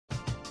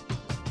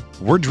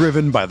We're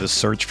driven by the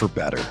search for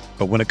better.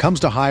 But when it comes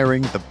to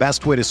hiring, the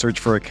best way to search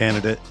for a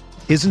candidate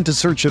isn't to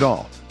search at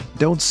all.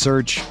 Don't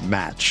search,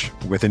 match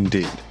with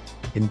Indeed.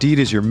 Indeed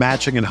is your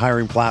matching and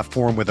hiring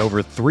platform with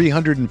over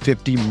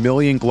 350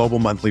 million global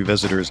monthly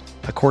visitors,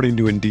 according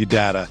to Indeed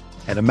data,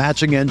 and a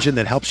matching engine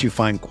that helps you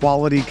find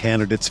quality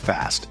candidates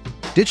fast.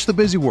 Ditch the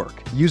busy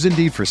work. Use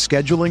Indeed for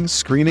scheduling,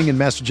 screening, and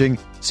messaging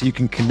so you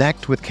can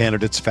connect with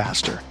candidates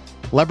faster.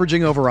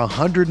 Leveraging over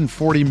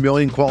 140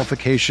 million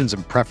qualifications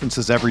and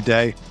preferences every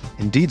day,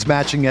 Indeed's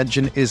matching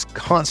engine is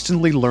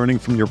constantly learning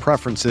from your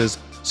preferences,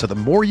 so the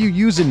more you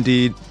use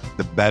Indeed,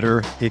 the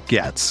better it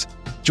gets.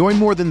 Join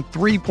more than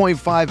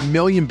 3.5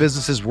 million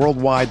businesses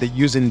worldwide that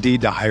use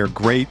Indeed to hire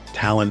great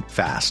talent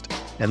fast.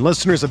 And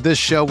listeners of this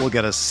show will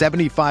get a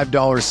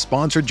 $75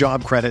 sponsored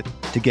job credit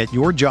to get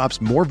your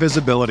jobs more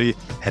visibility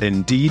at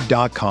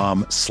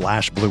Indeed.com/Blue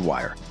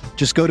Wire.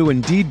 Just go to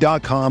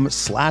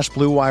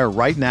Indeed.com/Blue Wire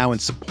right now and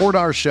support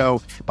our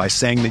show by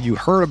saying that you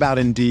heard about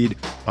Indeed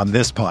on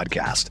this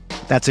podcast.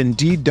 That's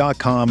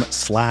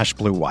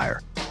Indeed.com/Blue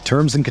Wire.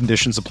 Terms and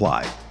conditions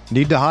apply.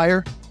 Need to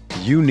hire?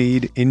 You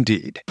need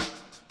Indeed. Do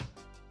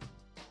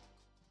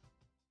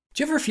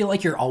you ever feel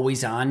like you're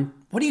always on?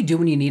 What do you do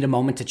when you need a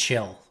moment to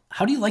chill?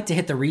 How do you like to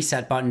hit the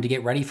reset button to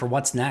get ready for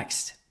what's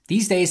next?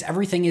 These days,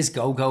 everything is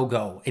go, go,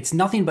 go. It's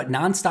nothing but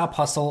nonstop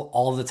hustle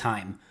all the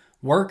time.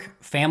 Work,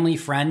 family,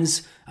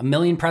 friends, a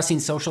million pressing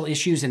social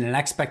issues, and an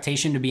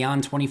expectation to be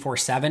on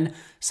 24/7.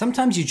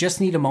 Sometimes you just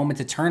need a moment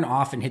to turn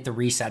off and hit the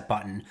reset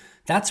button.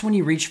 That's when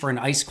you reach for an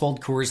ice-cold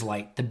Coors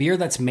Light, the beer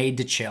that's made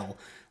to chill.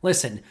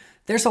 Listen,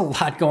 there's a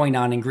lot going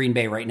on in Green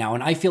Bay right now,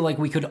 and I feel like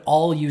we could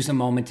all use a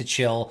moment to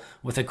chill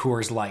with a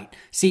Coors Light.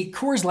 See,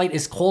 Coors Light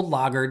is cold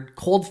lagered,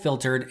 cold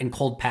filtered, and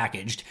cold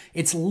packaged.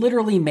 It's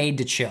literally made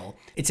to chill.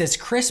 It's as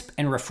crisp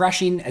and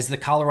refreshing as the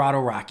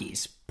Colorado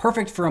Rockies.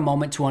 Perfect for a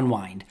moment to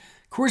unwind.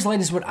 Coors Light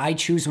is what I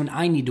choose when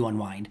I need to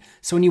unwind.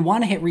 So when you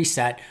want to hit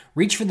reset,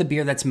 reach for the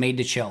beer that's made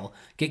to chill.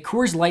 Get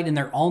Coors Light in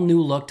their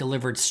all-new look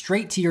delivered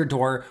straight to your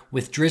door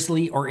with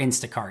Drizzly or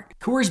Instacart.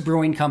 Coors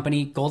Brewing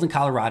Company, Golden,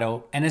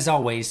 Colorado, and as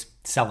always,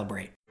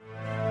 celebrate.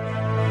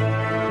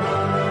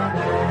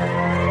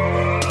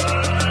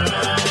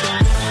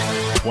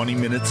 "20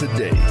 minutes a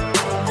day,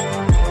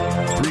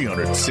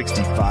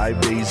 365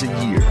 days a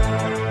year.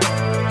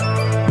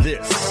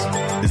 This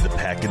is the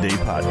Pack-A-Day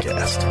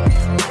Podcast.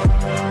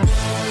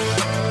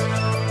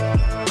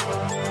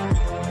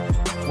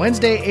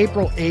 Wednesday,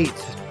 April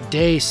 8th,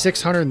 day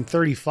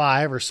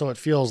 635, or so it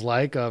feels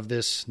like, of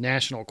this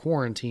national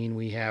quarantine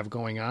we have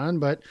going on.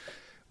 But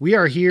we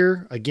are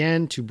here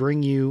again to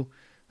bring you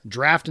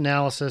draft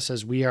analysis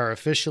as we are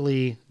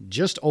officially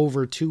just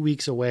over 2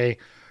 weeks away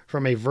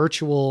from a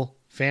virtual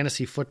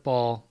fantasy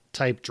football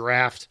type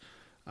draft.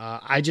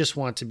 I just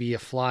want to be a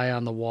fly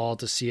on the wall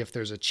to see if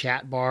there's a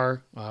chat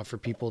bar for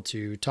people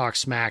to talk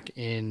smack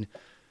in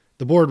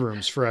the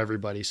boardrooms for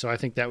everybody. So I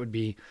think that would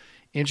be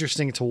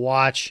interesting to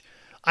watch.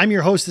 I'm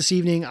your host this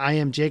evening. I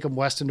am Jacob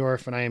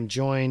Westendorf, and I am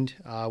joined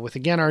with,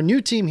 again, our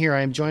new team here.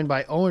 I am joined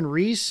by Owen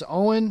Reese.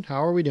 Owen,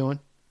 how are we doing?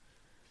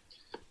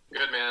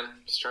 Good, man.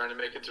 Just trying to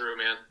make it through,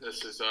 man.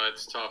 This is,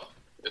 it's tough.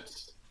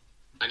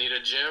 I need a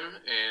gym,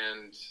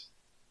 and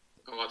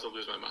I'm about to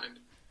lose my mind.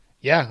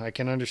 Yeah, I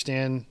can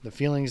understand the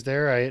feelings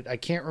there. I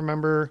can't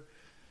remember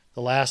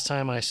the last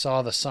time I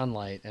saw the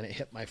sunlight and it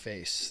hit my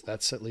face.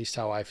 That's at least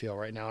how I feel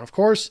right now. And, of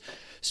course,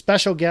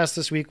 special guest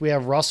this week, we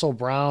have Russell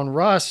Brown.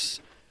 Russ,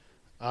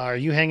 are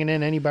you hanging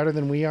in any better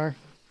than we are?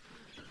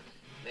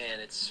 Man,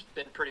 it's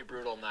been pretty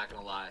brutal, I'm not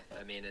going to lie.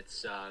 I mean,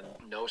 it's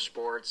no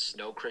sports,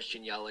 no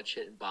Christian Yelich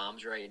hitting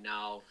bombs right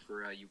now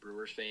for you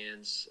Brewers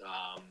fans.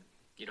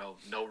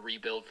 No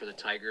rebuild for the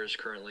Tigers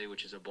currently,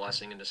 which is a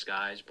blessing in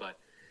disguise. But,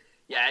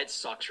 yeah, it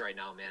sucks right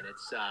now, man.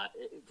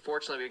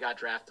 Fortunately, we got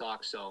draft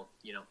talk, so,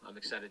 I'm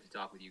excited to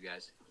talk with you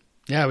guys.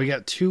 Yeah, we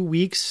got 2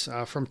 weeks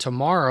from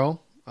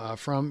tomorrow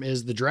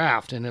is the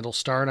draft, and it'll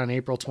start on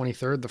April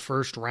 23rd, the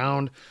first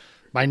round.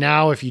 By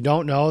now, if you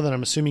don't know, then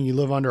I'm assuming you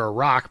live under a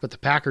rock, but the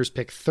Packers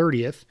pick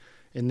 30th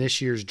in this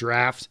year's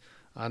draft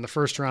on the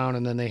first round,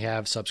 and then they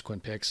have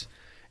subsequent picks.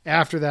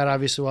 After that,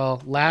 obviously,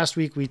 last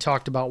week we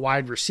talked about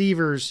wide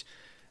receivers.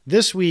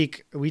 This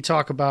week we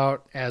talk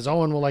about, as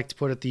Owen will like to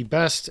put it, the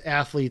best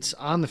athletes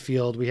on the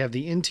field. We have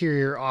the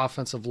interior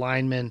offensive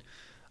linemen.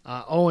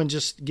 Owen,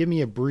 just give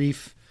me a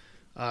brief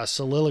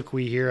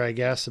soliloquy here, I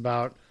guess,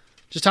 about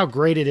just how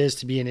great it is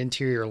to be an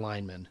interior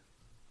lineman.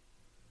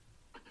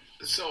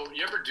 So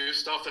you ever do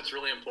stuff that's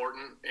really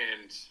important,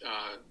 and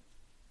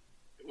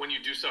when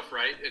you do stuff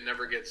right, it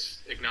never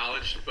gets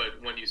acknowledged, but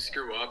when you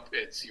screw up,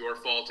 it's your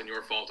fault and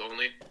your fault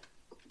only?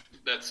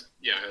 That's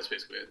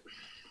basically it.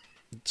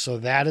 So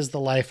that is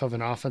the life of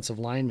an offensive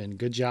lineman.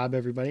 Good job,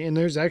 everybody. And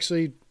there's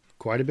actually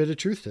quite a bit of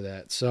truth to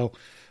that. So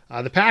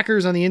the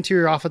Packers on the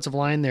interior offensive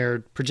line,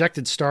 they're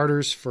projected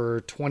starters for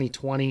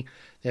 2020.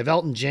 They have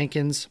Elton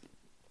Jenkins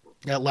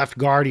at left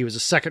guard. He was a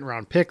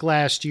second-round pick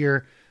last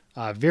year.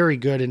 Very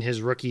good in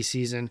his rookie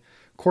season.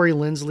 Corey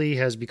Linsley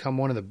has become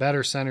one of the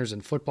better centers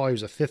in football. He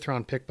was a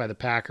fifth-round pick by the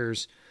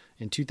Packers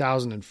in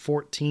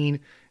 2014.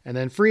 And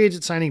then free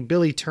agent signing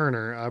Billy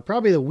Turner,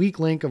 probably the weak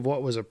link of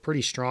what was a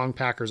pretty strong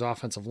Packers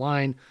offensive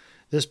line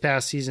this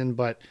past season,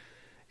 but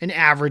an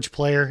average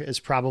player is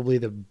probably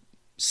the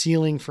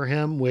ceiling for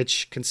him,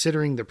 which,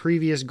 considering the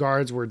previous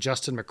guards were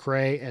Justin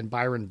McCray and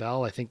Byron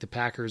Bell, I think the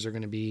Packers are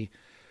going to be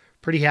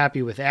pretty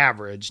happy with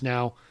average.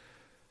 Now,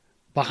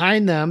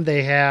 behind them,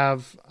 they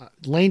have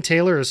Lane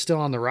Taylor is still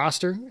on the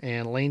roster,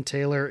 and Lane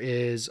Taylor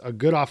is a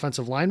good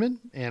offensive lineman,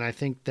 and I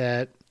think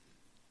that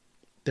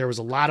there was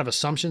a lot of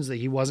assumptions that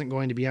he wasn't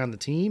going to be on the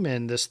team,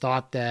 and this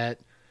thought that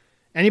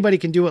anybody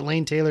can do what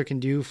Lane Taylor can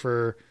do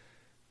for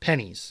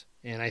pennies.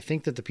 And I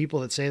think that the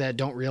people that say that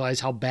don't realize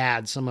how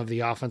bad some of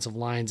the offensive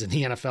lines in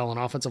the NFL and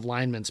offensive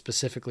linemen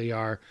specifically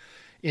are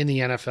in the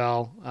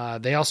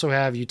NFL. They also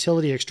have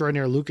utility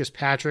extraordinaire Lucas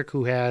Patrick,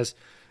 who has,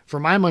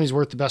 for my money's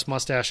worth, the best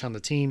mustache on the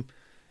team.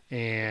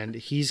 And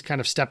he's kind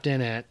of stepped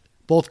in at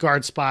both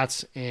guard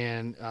spots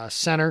and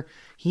center.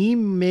 He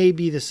may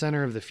be the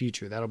center of the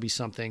future. That'll be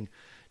something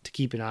to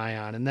keep an eye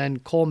on. And then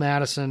Cole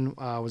Madison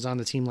was on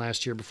the team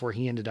last year before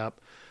he ended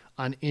up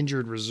on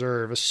injured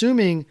reserve.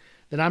 Assuming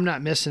that I'm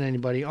not missing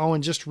anybody,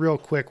 Owen, just real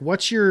quick,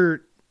 what's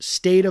your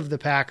state of the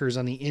Packers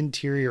on the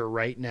interior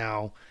right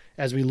now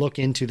as we look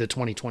into the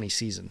 2020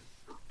 season?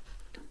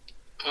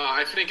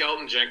 I think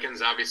Elgton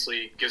Jenkins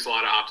obviously gives a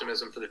lot of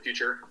optimism for the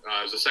future.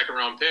 It was a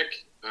second-round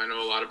pick. I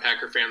know a lot of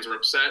Packer fans were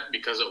upset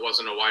because it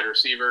wasn't a wide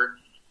receiver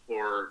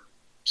or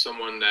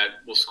someone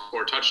that will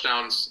score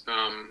touchdowns,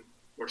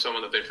 or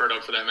someone that they've heard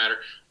of for that matter.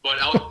 But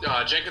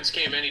Jenkins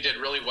came in. He did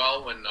really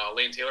well when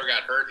Lane Taylor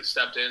got hurt. He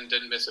stepped in,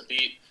 didn't miss a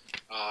beat.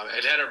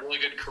 Had a really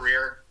good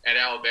career at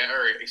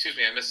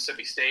at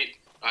Mississippi State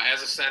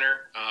as a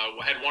center.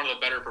 Had one of the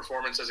better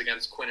performances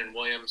against Quinnen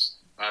Williams.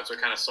 So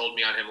it kind of sold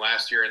me on him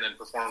last year, and then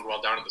performed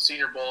well down at the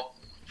Senior Bowl.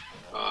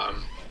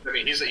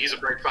 He's a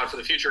bright spot for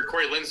the future.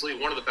 Corey Linsley,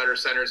 one of the better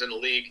centers in the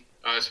league,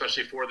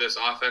 especially for this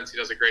offense. He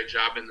does a great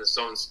job in the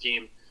zone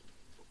scheme.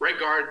 Right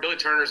guard, Billy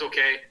Turner's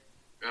okay.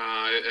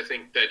 I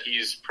think that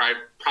he's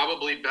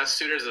probably best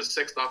suited as a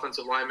sixth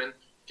offensive lineman,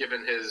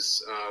 given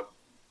his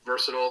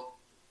versatile,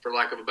 for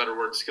lack of a better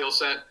word, skill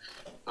set.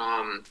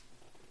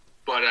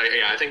 But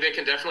I think they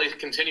can definitely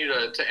continue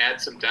to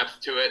add some depth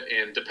to it.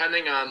 And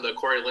depending on the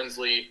Corey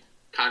Linsley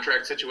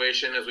contract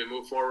situation as we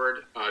move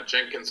forward,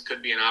 Jenkins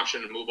could be an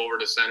option to move over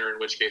to center, in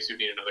which case you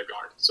need another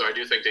guard. So I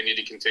do think they need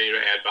to continue to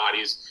add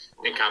bodies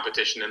and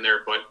competition in there,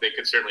 but they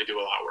could certainly do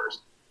a lot worse.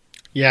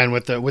 Yeah, and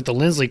with the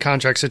Linsley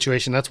contract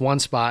situation, that's one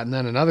spot. And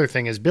then another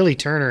thing is Billy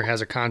Turner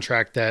has a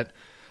contract that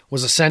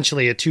was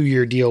essentially a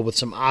 2-year deal with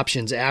some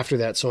options after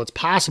that. So it's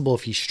possible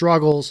if he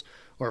struggles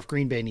or if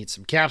Green Bay needs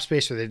some cap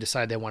space or they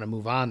decide they want to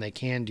move on, they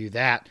can do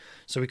that.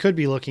 So we could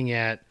be looking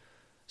at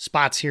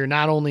spots here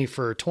not only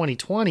for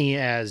 2020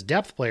 as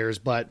depth players,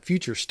 but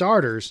future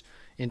starters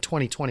in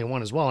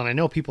 2021 as well. And I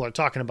know people are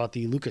talking about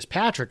the Lucas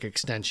Patrick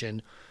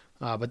extension,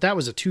 but that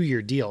was a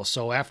 2-year deal.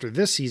 So after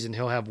this season,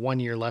 he'll have 1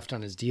 year left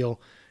on his deal,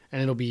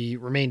 and it'll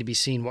remain to be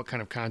seen what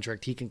kind of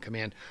contract he can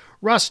command.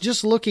 Russ,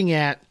 just looking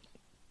at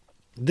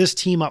this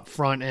team up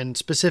front and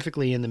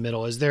specifically in the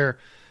middle,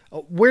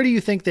 where do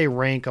you think they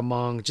rank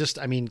among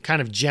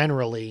kind of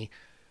generally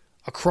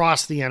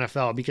across the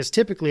NFL? Because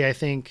typically I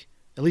think,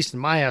 at least in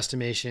my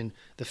estimation,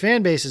 the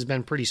fan base has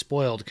been pretty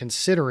spoiled,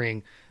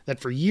 considering that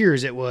for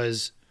years it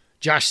was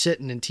Josh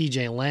Sitton and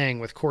TJ Lang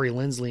with Corey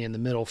Linsley in the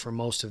middle for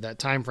most of that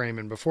time frame.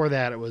 And before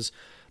that, it was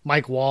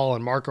Mike Wall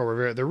and Marco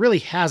Rivera. There really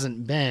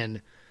hasn't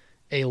been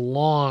a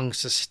long,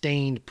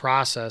 sustained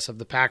process of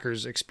the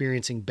Packers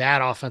experiencing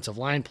bad offensive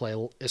line play,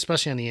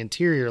 especially on the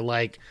interior,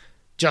 like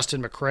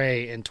Justin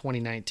McCray in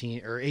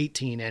 2019 or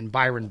 18 and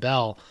Byron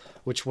Bell,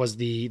 which was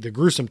the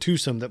gruesome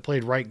twosome that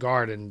played right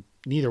guard, and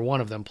neither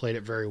one of them played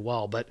it very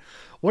well. But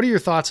what are your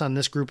thoughts on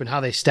this group and how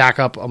they stack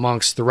up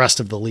amongst the rest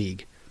of the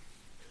league?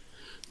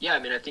 Yeah,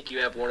 I think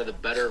you have one of the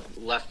better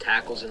left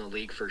tackles in the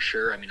league for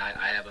sure.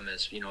 I have him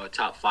as, a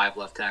top 5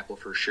 left tackle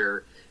for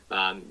sure.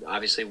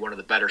 Obviously one of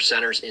the better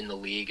centers in the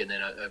league, and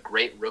then a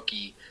great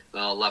rookie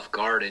left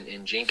guard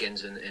in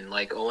Jenkins. And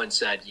like Owen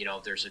said,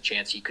 there's a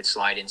chance he could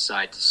slide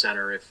inside to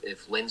center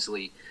if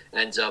Linsley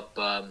ends up,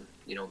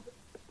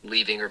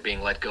 leaving or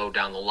being let go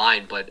down the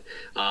line. But,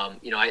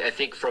 I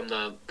think from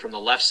the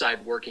left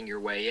side working your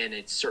way in,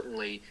 it's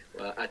certainly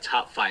a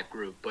top 5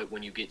 group. But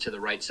when you get to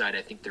the right side,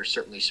 I think there's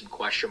certainly some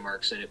question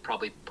marks, and it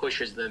probably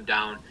pushes them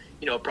down,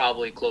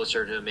 probably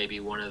closer to maybe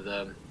one of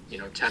the,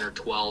 10 or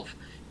 12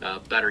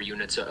 better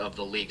units of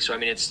the league. So,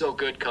 it's still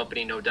good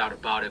company, no doubt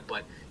about it.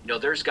 But,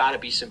 there's got to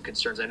be some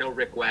concerns. I know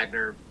Rick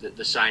Wagner,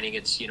 the signing,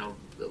 it's,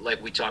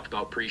 like we talked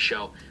about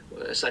pre-show,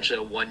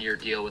 essentially a 1-year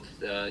deal with,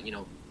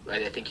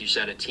 I think you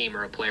said a team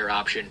or a player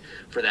option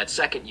for that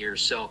second year.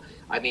 So,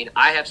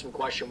 I have some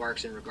question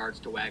marks in regards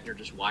to Wagner,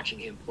 just watching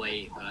him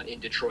play in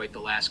Detroit the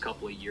last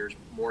couple of years,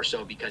 more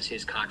so because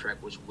his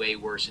contract was way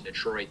worse in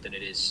Detroit than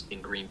it is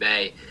in Green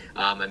Bay.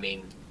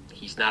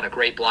 He's not a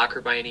great blocker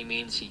by any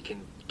means. He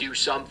can do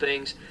some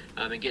things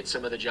and get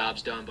some of the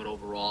jobs done, but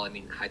overall,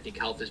 I think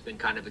health has been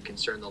kind of a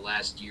concern the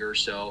last year or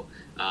so.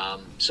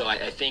 So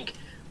I think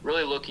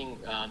really looking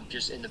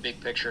just in the big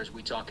picture as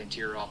we talk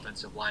interior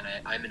offensive line,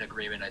 I'm in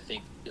agreement. I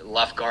think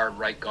left guard,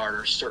 right guard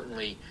are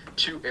certainly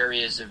two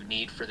areas of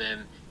need for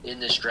them in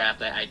this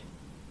draft. I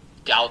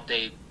doubt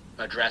they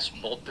address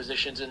both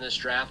positions in this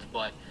draft,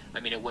 but I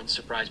mean, it wouldn't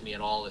surprise me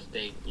at all if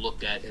they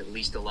looked at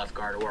least a left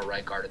guard or a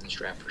right guard in this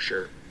draft for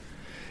sure.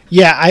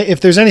 Yeah,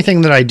 if there's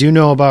anything that I do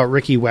know about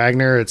Ricky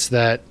Wagner, it's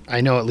that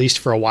I know at least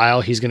for a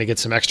while he's going to get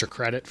some extra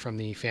credit from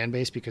the fan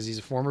base because he's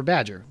a former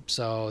Badger.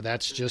 So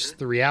that's just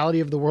the reality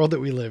of the world that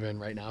we live in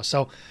right now.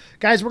 So,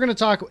 guys, we're going to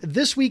talk.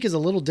 This week is a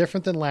little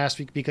different than last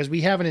week because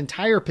we have an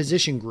entire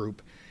position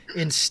group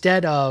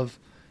instead of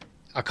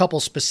a couple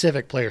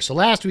specific players. So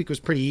last week was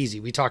pretty easy.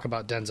 We talk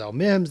about Denzel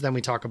Mims, then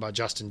we talk about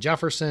Justin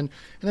Jefferson, and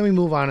then we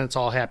move on and it's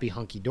all happy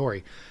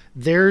hunky-dory.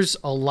 There's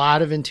a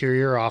lot of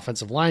interior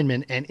offensive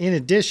linemen, and in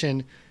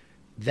addition,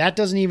 that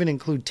doesn't even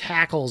include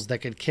tackles that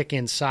could kick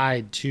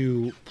inside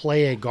to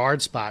play a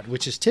guard spot,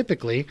 which is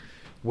typically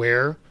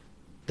where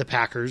the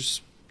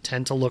Packers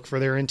tend to look for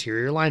their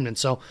interior linemen.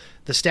 So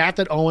the stat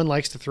that Owen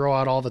likes to throw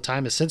out all the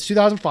time is since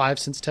 2005,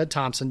 since Ted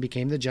Thompson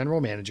became the general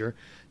manager,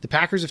 the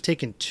Packers have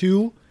taken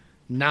 2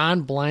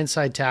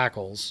 non-blindside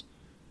tackles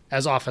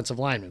as offensive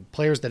linemen,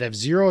 players that have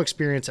zero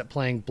experience at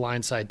playing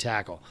blindside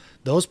tackle.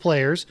 Those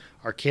players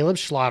are Caleb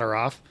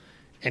Schlotteroff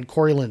and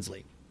Corey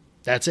Linsley.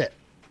 That's it.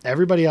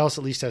 Everybody else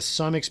at least has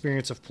some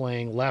experience of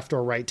playing left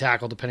or right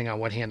tackle, depending on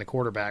what hand the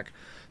quarterback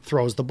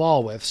throws the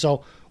ball with.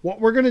 So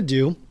what we're going to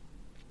do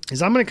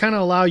is I'm going to kind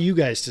of allow you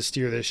guys to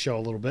steer this show a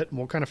little bit, and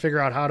we'll kind of figure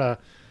out how to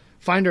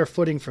find our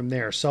footing from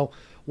there. So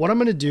what I'm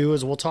going to do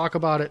is we'll talk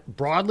about it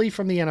broadly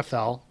from the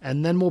NFL,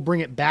 and then we'll bring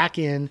it back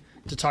in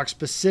to talk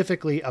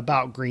specifically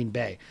about Green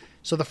Bay.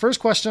 So the first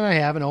question I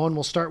have, and Owen,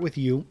 we'll start with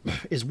you,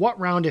 is what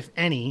round, if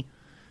any,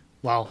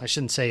 well, I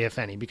shouldn't say if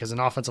any, because an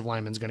offensive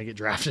lineman is going to get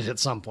drafted at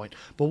some point.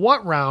 But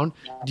what round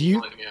do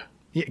you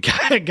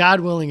 –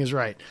 God willing is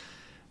right.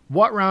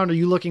 What round are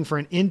you looking for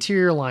an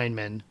interior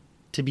lineman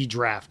to be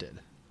drafted?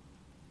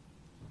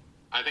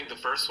 I think the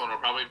first one will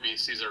probably be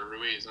Cesar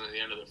Ruiz at the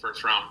end of the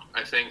first round.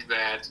 I think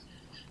that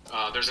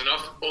there's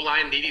enough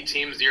O-line needy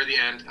teams near the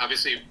end.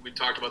 Obviously, we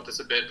talked about this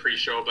a bit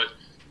pre-show, but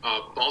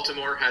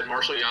Baltimore had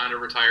Marshall Yanda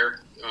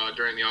retire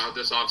during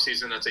this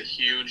offseason. That's a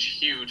huge,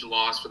 huge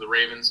loss for the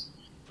Ravens.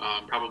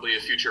 Probably a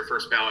future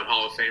first ballot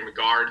Hall of Fame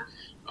guard.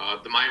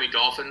 The Miami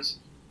Dolphins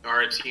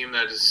are a team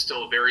that is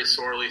still very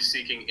sorely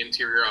seeking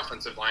interior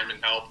offensive lineman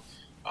help.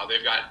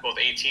 They've got both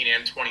 18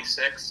 and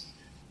 26.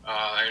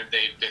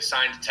 They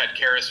signed Ted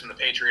Karras from the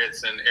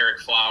Patriots and Eric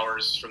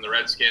Flowers from the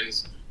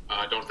Redskins.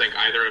 I don't think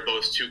either of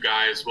those two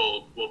guys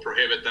will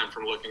prohibit them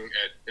from looking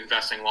at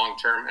investing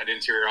long-term at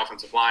interior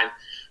offensive line,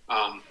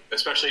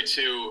 especially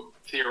to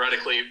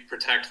theoretically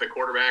protect the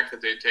quarterback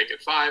that they take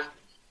at 5.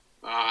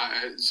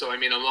 So, I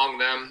mean, among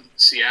them,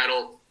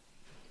 Seattle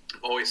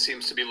always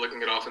seems to be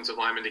looking at offensive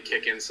linemen to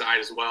kick inside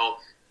as well.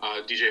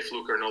 DJ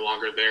Fluker no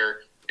longer there,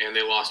 and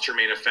they lost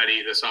Jermaine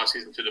Ifedi this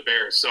offseason to the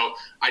Bears. So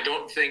I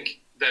don't think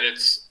that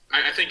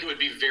I think it would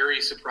be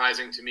very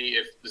surprising to me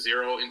if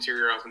 0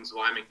 interior offensive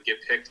linemen get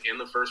picked in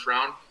the first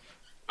round.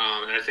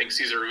 And I think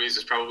Cesar Ruiz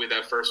is probably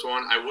that first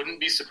one. I wouldn't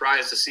be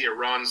surprised to see a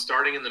run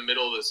starting in the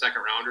middle of the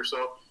second round or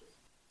so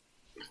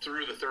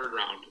through the third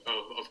round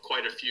of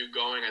quite a few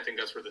going. I think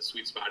that's where the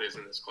sweet spot is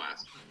in this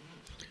class.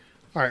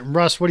 All right,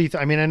 Russ, what do you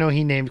I mean, I know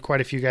he named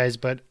quite a few guys,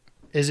 but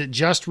is it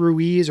just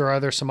Ruiz or are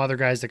there some other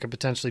guys that could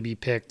potentially be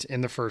picked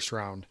in the first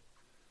round?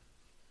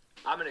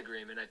 I'm in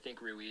agreement. I think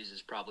Ruiz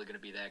is probably going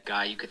to be that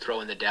guy. You could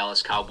throw in the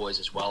Dallas Cowboys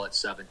as well at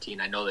 17.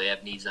 I know they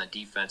have needs on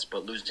defense,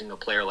 but losing a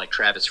player like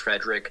Travis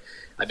Frederick,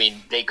 I mean,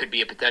 they could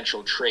be a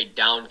potential trade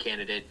down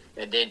candidate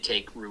and then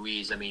take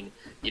Ruiz. I mean,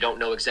 you don't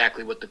know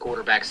exactly what the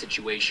quarterback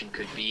situation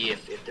could be.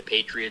 If the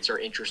Patriots are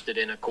interested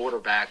in a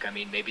quarterback, I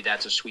mean, maybe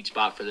that's a sweet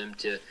spot for them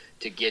to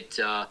get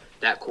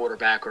that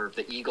quarterback, or if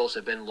the Eagles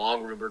have been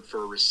long rumored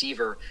for a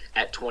receiver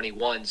at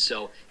 21.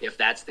 So if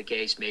that's the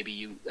case,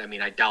 maybe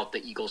I doubt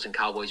the Eagles and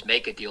Cowboys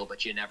make a deal,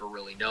 but you never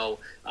really know.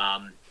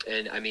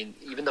 And I mean,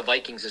 even the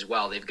Vikings as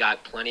well, they've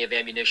got plenty of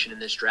ammunition in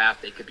this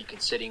draft. They could be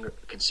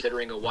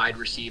considering a wide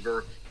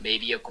receiver,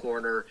 maybe a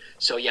corner.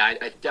 So yeah,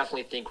 I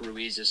definitely think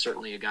Ruiz is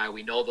certainly a guy.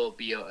 We know there'll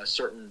be a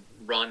certain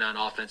run on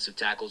offensive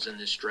tackles in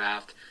this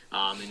draft.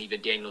 And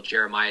even Daniel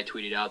Jeremiah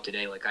tweeted out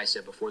today, like I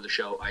said before the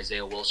show,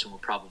 Isaiah Wilson will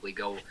probably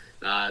go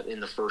in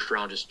the first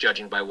round, just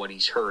judging by what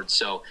he's heard.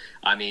 So,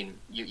 I mean,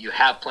 you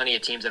have plenty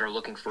of teams that are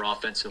looking for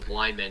offensive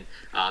linemen,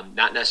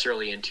 not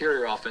necessarily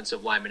interior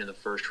offensive linemen in the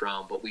first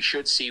round, but we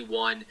should see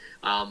one.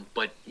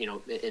 But,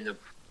 in the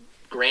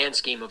grand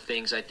scheme of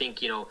things, I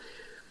think,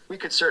 we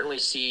could certainly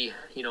see,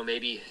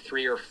 maybe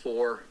 3 or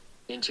 4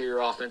 interior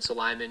offensive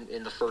linemen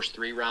in the first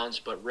 3 rounds,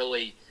 but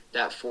really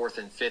that 4th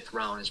and 5th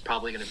round is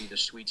probably going to be the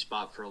sweet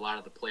spot for a lot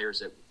of the players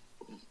that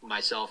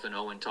myself and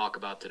Owen talk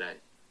about today.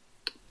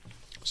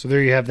 So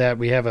there you have that.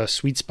 We have a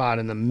sweet spot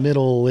in the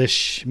middle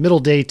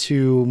day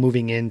 2,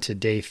 moving into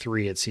day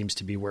 3. It seems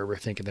to be where we're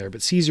thinking there.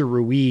 But Cesar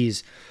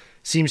Ruiz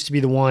seems to be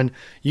the one.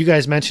 You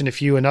guys mentioned a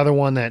few. Another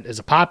one that is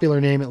a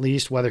popular name, at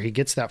least, whether he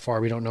gets that far,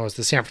 we don't know, is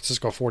the San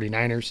Francisco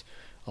 49ers.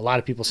 A lot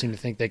of people seem to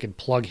think they can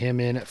plug him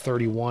in at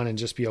 31 and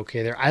just be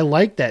okay there. I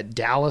like that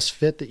Dallas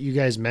fit that you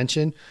guys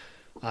mentioned.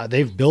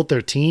 They've built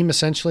their team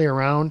essentially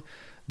around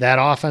that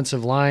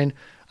offensive line.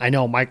 I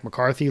know Mike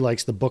McCarthy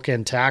likes the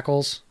bookend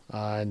tackles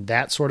and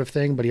that sort of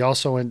thing, but he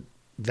also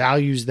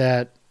values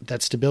that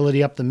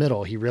stability up the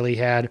middle. He really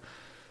had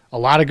a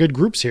lot of good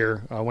groups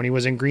here when he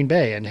was in Green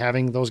Bay, and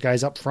having those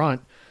guys up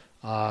front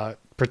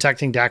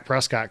protecting Dak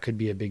Prescott could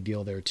be a big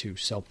deal there too.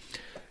 So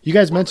you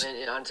guys mentioned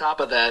and on top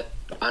of that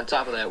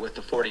with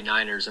the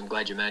 49ers, I'm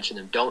glad you mentioned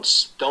them.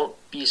 Don't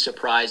be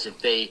surprised if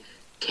they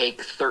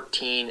take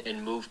 13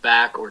 and move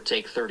back, or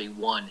take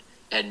 31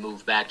 and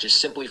move back,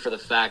 just simply for the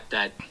fact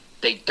that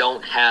they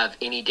don't have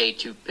any day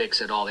 2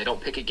 picks at all. They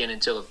don't pick again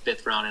until the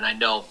 5th round, and I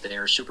know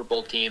they're a Super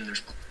Bowl team.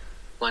 There's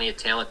plenty of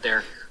talent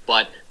there,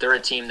 but they're a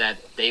team that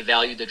they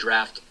value the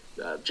draft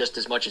just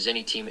as much as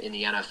any team in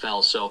the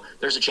NFL. So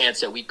there's a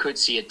chance that we could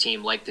see a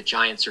team like the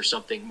Giants or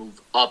something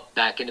move up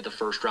back into the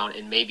 1st round,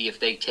 and maybe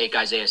if they take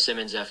Isaiah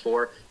Simmons at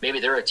 4,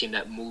 maybe they're a team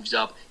that moves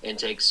up and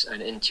takes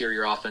an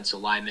interior offensive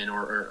lineman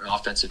or an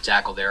offensive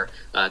tackle there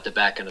at the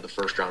back end of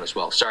the 1st round as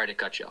well. Sorry to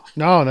cut you off.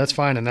 No, that's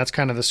fine, and that's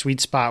kind of the sweet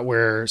spot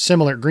where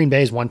Green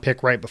Bay's 1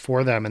 pick right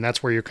before them, and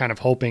that's where you're kind of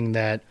hoping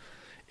that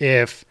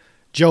if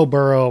Joe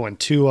Burrow and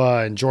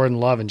Tua and Jordan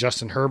Love and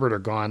Justin Herbert are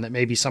gone, that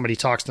maybe somebody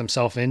talks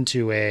themselves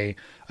into a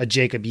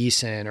Jacob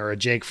Eason or a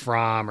Jake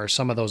Fromm or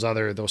some of those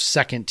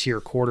 2nd-tier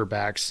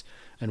quarterbacks,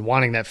 and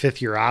wanting that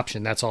 5th-year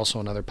option. That's also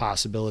another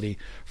possibility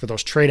for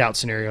those trade-out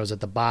scenarios at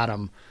the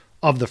bottom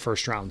of the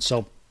 1st round.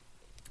 So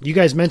you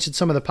guys mentioned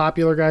some of the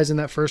popular guys in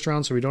that 1st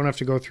round, so we don't have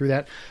to go through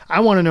that. I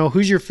want to know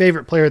who's your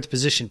favorite player at the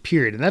position,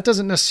 period. And that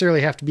doesn't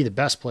necessarily have to be the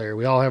best player.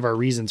 We all have our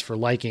reasons for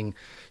liking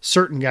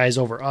certain guys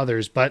over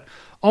others. But,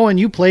 Owen,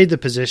 you played the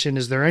position.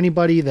 Is there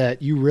anybody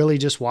that you really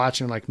just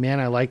watch and like, man,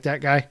 I like that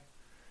guy?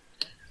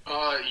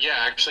 Yeah,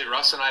 actually,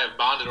 Russ and I have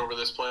bonded over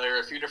this player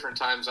a few different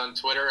times on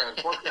Twitter.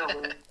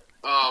 Unfortunately,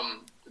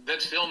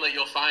 that film that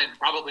you'll find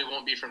probably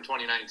won't be from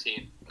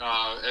 2019.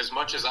 As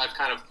much as I've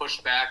kind of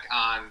pushed back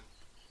on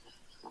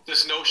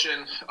this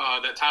notion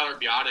that Tyler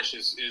Biadasz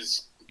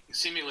is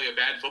seemingly a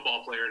bad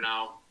football player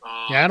now.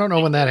 Yeah, I don't know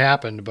when that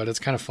happened, but it's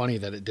kind of funny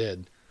that it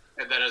did.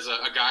 And that as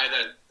a guy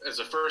that, as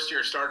a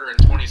first-year starter in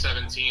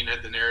 2017,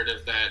 had the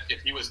narrative that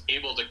if he was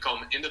able to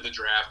come into the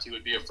draft, he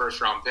would be a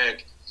first-round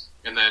pick,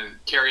 and then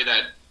carry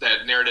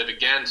that narrative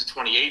again to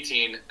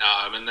 2018,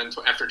 and then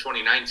after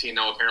 2019,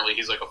 now apparently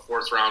he's like a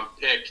 4th-round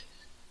pick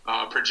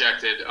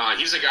projected.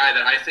 He's a guy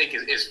that I think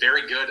is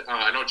very good.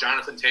 I know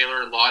Jonathan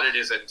Taylor lauded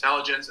his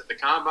intelligence at the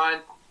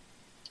Combine.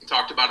 He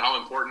talked about how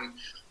important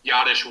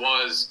Biadasz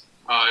was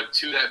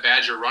to that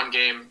Badger run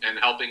game and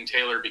helping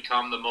Taylor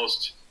become the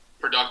most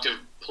productive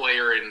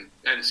player in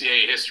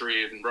NCAA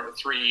history in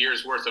 3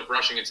 years worth of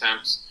rushing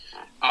attempts.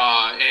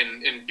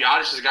 And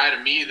Biadasz is a guy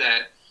to me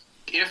that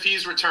if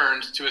he's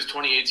returned to his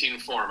 2018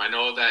 form, I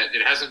know that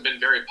it hasn't been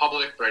very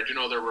public, but I do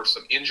know there were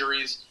some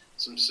injuries,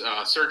 some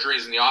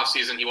surgeries in the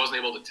offseason. He wasn't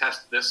able to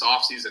test this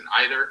offseason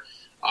either.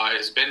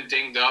 Has been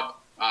dinged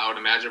up, I would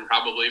imagine,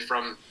 probably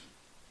from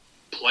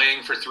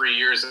playing for 3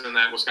 years in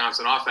that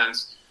Wisconsin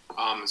offense,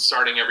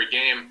 starting every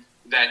game,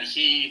 that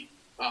he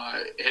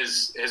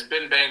has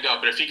been banged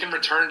up. But if he can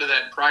return to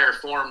that prior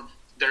form,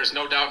 there's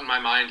no doubt in my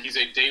mind he's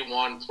a day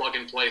 1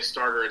 plug-and-play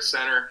starter at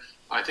center.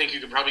 I think you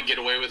could probably get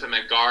away with him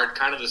at guard,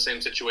 kind of the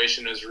same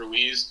situation as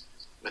Ruiz.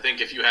 I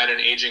think if you had an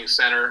aging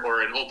center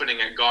or an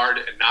opening at guard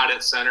and not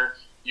at center,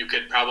 you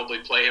could probably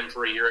play him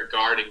for a year at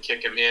guard and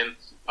kick him in.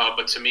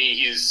 But to me,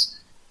 he's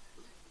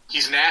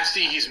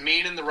nasty. He's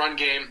mean in the run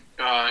game.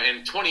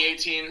 In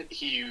 2018,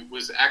 he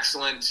was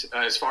excellent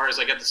as far as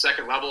like at the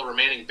 2nd level,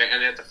 remaining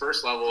and at the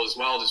 1st level as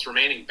well, just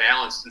remaining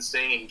balanced and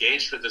staying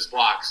engaged with his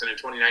blocks. And in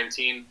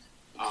 2019,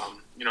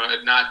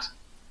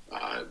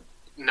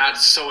 not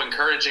so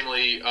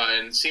encouragingly,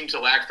 and seemed to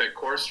lack that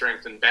core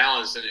strength and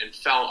balance, and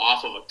fell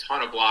off of a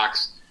ton of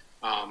blocks.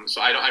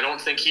 So I don't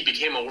think he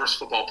became a worse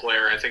football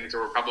player. I think there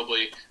were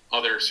probably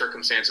other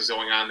circumstances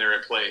going on there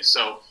at play.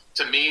 So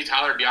to me,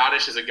 Tyler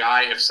Biadasz is a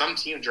guy, if some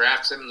team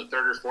drafts him in the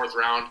 3rd or 4th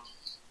round,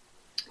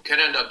 could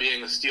end up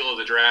being the steal of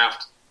the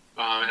draft.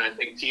 And I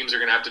think teams are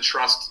going to have to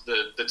trust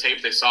the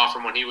tape they saw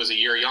from when he was a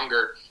year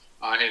younger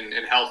and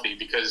healthy,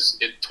 because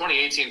in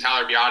 2018,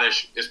 Tyler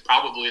Biadasz is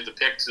probably the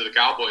pick to the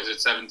Cowboys at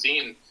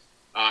 17.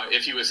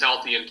 If he was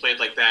healthy and played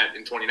like that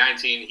in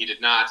 2019, he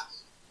did not.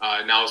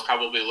 Now is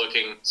probably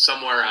looking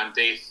somewhere on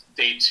day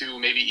 2,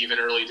 maybe even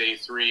early day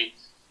 3.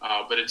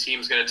 But a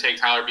team's going to take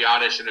Tyler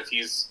Biadasz, and if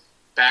he's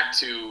back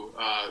to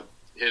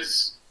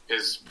his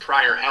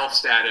prior health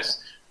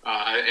status,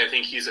 I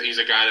think he's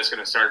a guy that's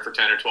going to start for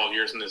 10 or 12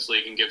 years in this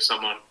league and give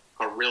someone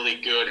a really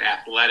good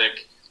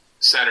athletic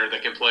center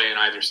that can play in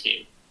either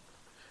scheme.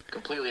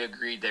 Completely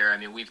agreed there. I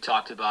mean, we've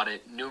talked about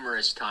it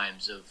numerous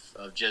times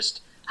of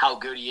just how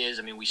good he is.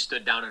 I mean, we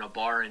stood down in a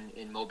bar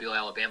in Mobile,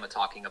 Alabama,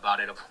 talking about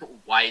it, of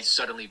why he's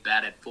suddenly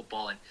bad at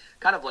football. And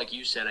kind of like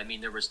you said, I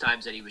mean, there was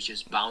times that he was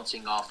just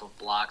bouncing off of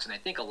blocks. And I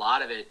think a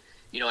lot of it,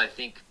 I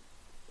think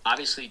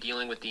obviously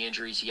dealing with the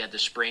injuries. He had the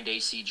sprained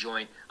AC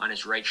joint on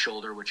his right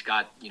shoulder, which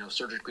got,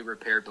 surgically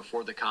repaired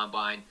before the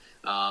combine.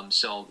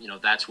 So,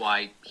 that's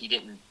why he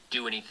didn't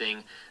do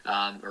anything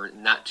or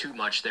not too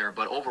much there.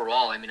 But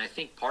overall, I mean, I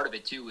think part of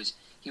it too was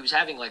he was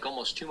having like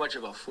almost too much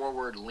of a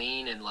forward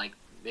lean and like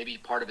maybe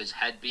part of his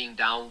head being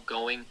down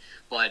going.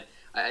 But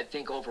I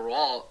think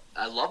overall,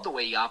 I love the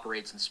way he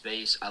operates in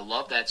space. I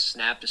love that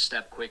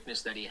snap-to-step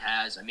quickness that he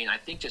has. I mean, I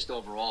think just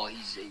overall,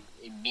 he's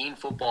a mean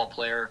football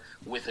player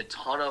with a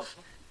ton of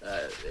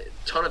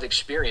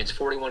experience,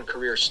 41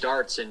 career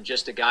starts, and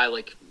just a guy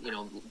like,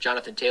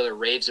 Jonathan Taylor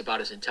raves about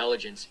his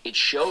intelligence. It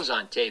shows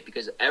on tape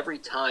because every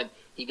time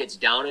he gets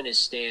down in his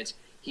stance,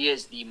 he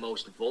is the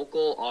most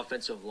vocal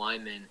offensive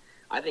lineman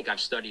I think I've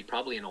studied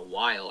probably in a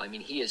while. I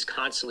mean, he is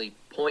constantly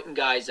pointing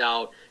guys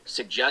out,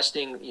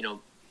 suggesting,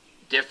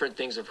 different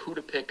things of who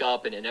to pick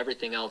up and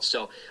everything else.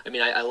 So, I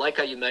mean, I like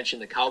how you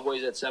mentioned the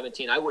Cowboys at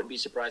 17. I wouldn't be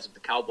surprised if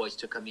the Cowboys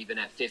took him even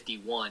at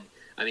 51.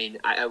 I mean,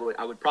 I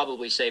would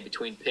probably say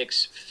between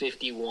picks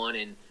 51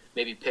 and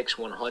maybe picks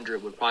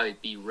 100 would probably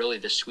be really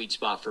the sweet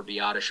spot for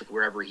Biadasz.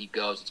 Wherever he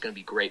goes, it's going to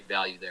be great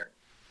value there.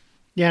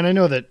 Yeah, and I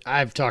know that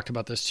I've talked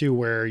about this too,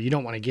 where you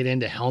don't want to get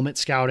into helmet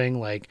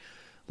scouting. Like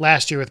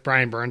last year with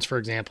Brian Burns, for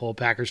example,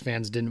 Packers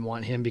fans didn't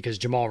want him because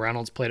Jamal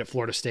Reynolds played at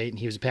Florida State and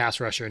he was a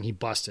pass rusher and he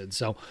busted.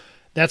 So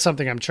that's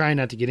something I'm trying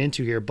not to get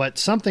into here, but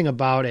something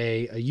about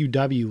a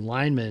UW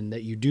lineman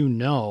that you do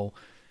know,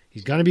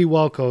 he's going to be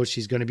well coached,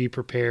 he's going to be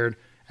prepared,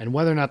 and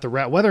whether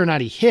or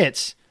not he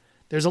hits,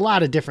 there's a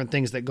lot of different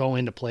things that go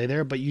into play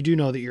there, but you do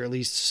know that you're at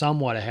least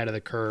somewhat ahead of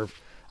the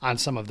curve on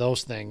some of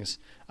those things.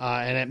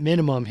 And at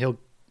minimum,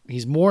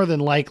 he's more than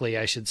likely,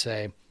 I should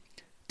say,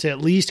 to at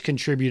least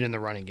contribute in the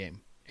running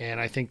game. And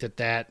I think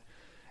that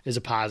is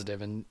a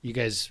positive. And you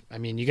guys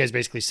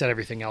basically said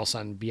everything else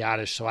on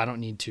Biadasz, so I don't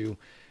need to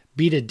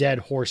beat a dead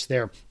horse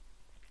there.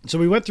 So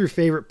we went through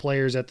favorite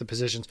players at the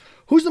positions.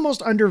 Who's the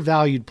most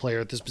undervalued player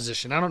at this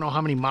position? I don't know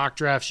how many mock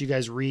drafts you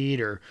guys read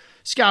or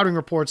scouting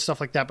reports,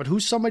 stuff like that, but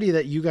who's somebody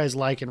that you guys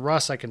like? And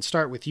Russ, I can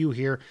start with you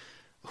here.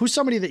 Who's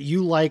somebody that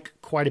you like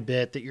quite a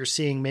bit that you're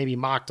seeing maybe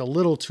mocked a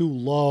little too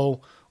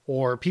low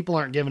or people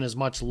aren't giving as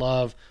much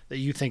love that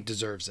you think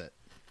deserves it?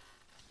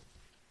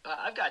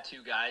 I've got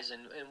two guys,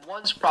 and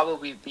one's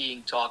probably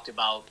being talked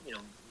about,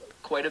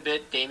 quite a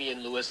bit.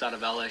 Damian Lewis out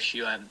of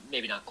LSU,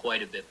 maybe not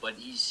quite a bit, but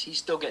he's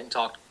still getting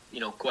talked,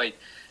 quite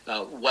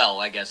well,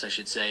 I guess I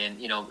should say. And,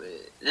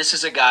 this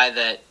is a guy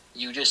that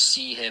you just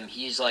see him.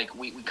 He's like,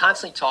 we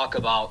constantly talk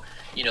about,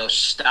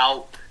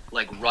 stout,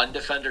 like run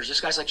defenders.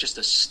 This guy's like just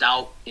a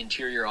stout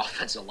interior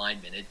offensive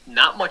lineman.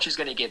 Not much is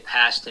going to get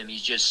past him.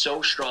 He's just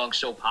so strong,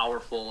 so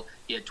powerful.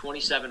 He had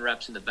 27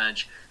 reps in the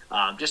bench.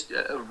 Just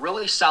a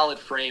really solid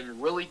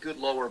frame, really good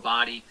lower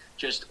body,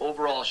 just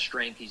overall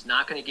strength. He's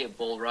not going to get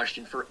bull rushed.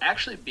 And for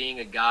actually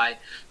being a guy,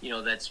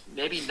 that's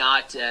maybe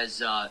not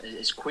as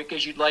quick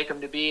as you'd like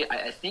him to be,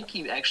 I think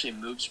he actually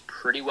moves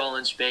pretty well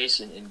in space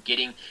and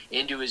getting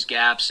into his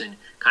gaps and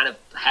kind of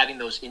having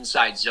those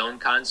inside zone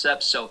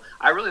concepts. So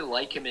I really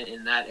like him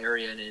in that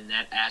area and in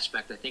that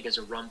aspect. I think as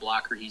a run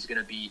blocker, he's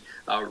going to be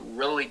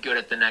really good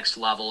at the next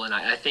level. And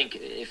I think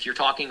if you're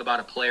talking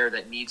about a player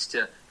that needs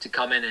to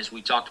come in, as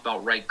we talked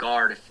about right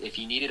guard, if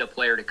you needed a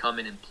player to come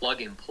in and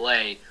plug and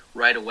play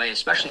right away,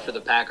 especially for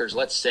the Packers,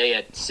 let's say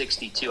at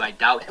 62, I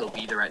doubt he'll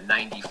be there at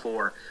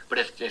 94, but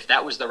if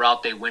that was the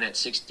route they went at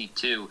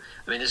 62,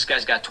 I mean, this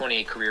guy's got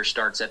 28 career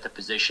starts at the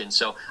position,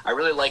 so I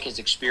really like his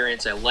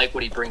experience. I like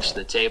what he brings to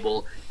the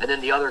table. And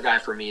then the other guy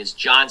for me is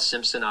John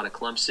Simpson out of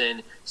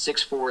Clemson,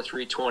 6'4",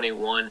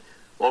 321,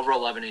 over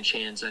 11-inch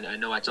hands. And I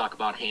know I talk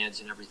about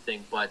hands and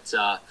everything, but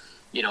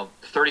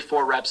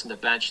 34 reps in the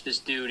bench. This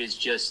dude is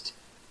just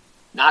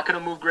not going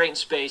to move great in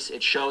space.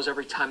 It shows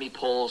every time he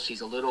pulls. He's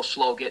a little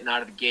slow getting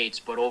out of the gates,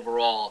 but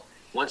overall,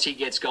 once he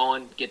gets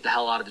going, get the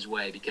hell out of his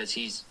way, because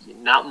he's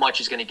not much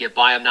is going to get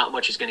by him, not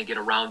much is going to get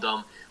around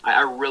him.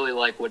 I really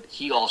like what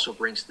he also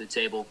brings to the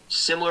table.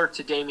 Similar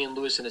to Damian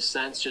Lewis in a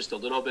sense, just a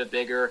little bit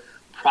bigger,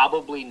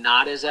 probably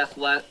not as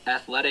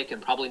athletic and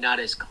probably not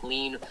as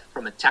clean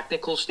from a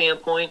technical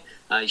standpoint.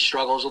 He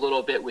struggles a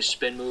little bit with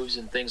spin moves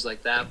and things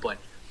like that, but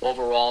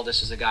overall,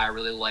 this is a guy I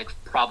really like,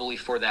 probably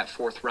for that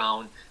fourth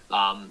round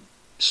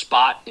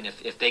spot, and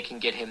if they can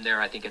get him there,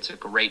 I think it's a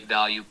great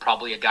value.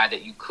 Probably a guy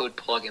that you could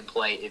plug and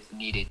play if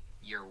needed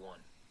year one.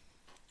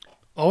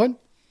 Owen?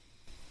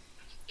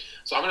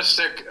 So I'm going to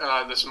stick,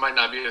 this might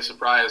not be a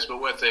surprise, but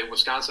with a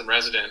Wisconsin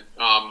resident,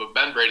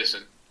 Ben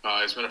Bredesen.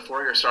 He's been a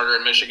 4-year starter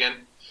at Michigan.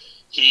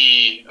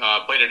 He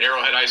played at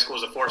Arrowhead High School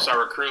as a 4-star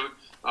recruit.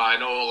 I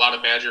know a lot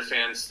of Badger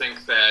fans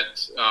think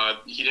that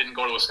he didn't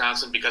go to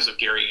Wisconsin because of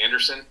Gary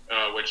Anderson,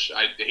 which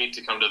I hate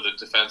to come to the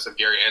defense of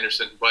Gary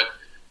Anderson, but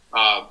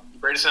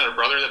Bredesen had a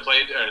brother that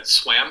played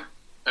swam.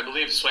 I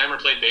believe swam or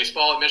played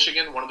baseball at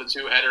Michigan. One of the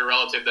two had a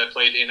relative that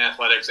played in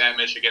athletics at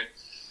Michigan.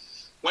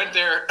 Went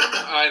there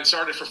and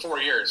started for 4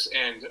 years.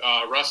 And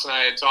Russ and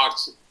I had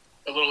talked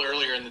a little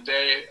earlier in the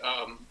day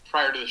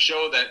prior to the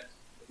show that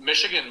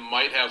Michigan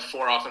might have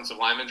 4 offensive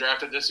linemen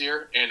drafted this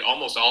year, and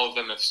almost all of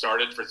them have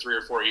started for 3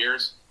 or 4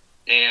 years.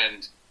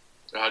 And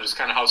just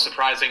kind of how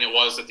surprising it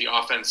was that the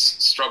offense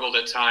struggled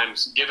at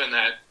times, given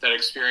that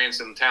experience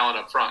and talent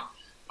up front.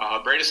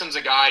 Bredeson's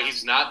a guy,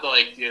 he's not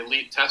like the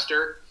elite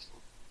tester,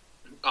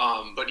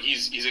 but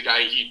he's a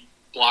guy, he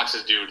blocks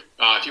his dude.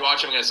 If you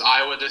watch him against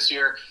Iowa this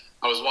year,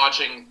 I was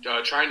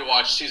trying to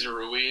watch Cesar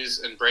Ruiz,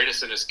 and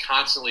Bredeson is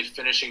constantly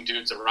finishing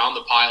dudes around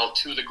the pile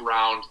to the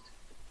ground,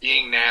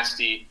 being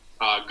nasty.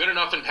 Good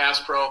enough in pass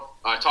pro.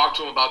 I talked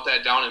to him about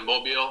that down in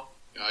Mobile.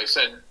 He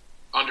said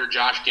under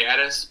Josh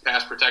Gaddis,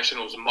 pass protection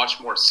was much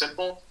more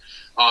simple.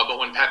 But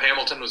when Pep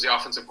Hamilton was the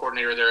offensive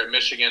coordinator there at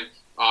Michigan,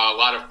 a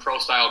lot of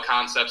pro-style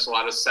concepts, a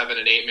lot of 7-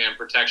 and 8-man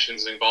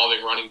protections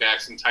involving running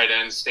backs and tight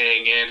ends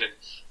staying in, and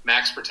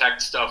max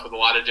protect stuff with a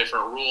lot of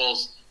different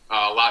rules, a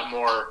lot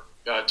more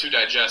to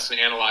digest and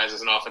analyze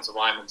as an offensive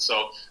lineman.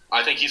 So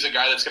I think he's a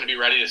guy that's going to be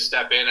ready to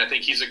step in. I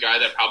think he's a guy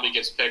that probably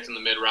gets picked in the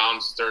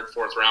mid-rounds, 3rd,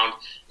 4th round.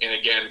 And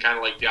again, kind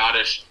of like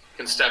Biadasz,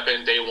 can step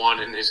in day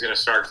one and he's going to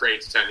start for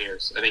 8 to 10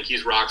 years. I think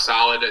he's rock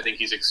solid. I think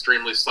he's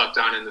extremely slept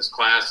on in this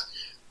class,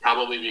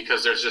 probably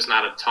because there's just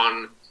not a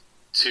ton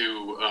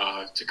to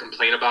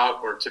complain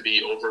about or to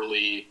be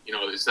overly,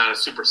 it's not a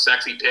super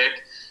sexy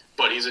pick,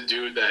 but he's a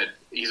dude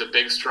he's a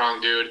big, strong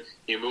dude.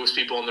 He moves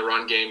people in the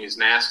run game. He's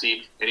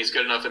nasty, and he's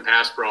good enough in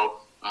pass pro,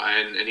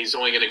 and he's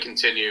only going to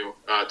continue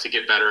to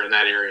get better in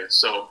that area.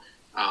 So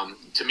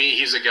to me,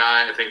 he's a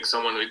guy, I think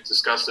we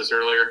discussed this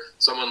earlier,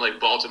 someone like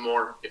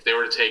Baltimore, if they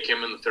were to take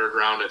him in the 3rd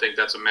round, I think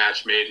that's a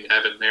match made in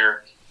heaven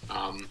there.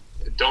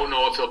 Don't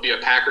know if he'll be a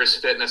Packers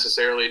fit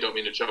necessarily. Don't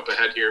mean to jump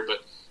ahead here,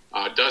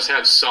 but does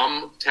have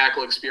some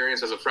tackle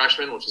experience as a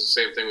freshman, which is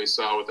the same thing we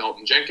saw with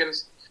Elgton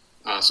Jenkins.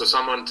 So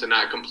someone to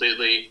not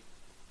completely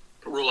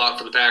rule out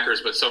for the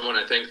Packers, but someone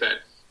I think that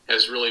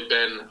has really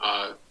been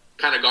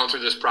kind of gone through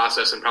this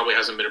process and probably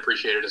hasn't been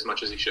appreciated as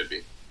much as he should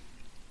be.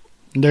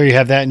 There you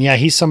have that. And yeah,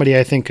 he's somebody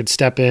I think could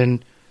step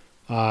in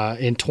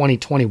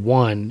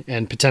 2021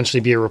 and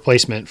potentially be a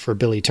replacement for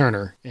Billy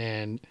Turner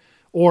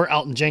or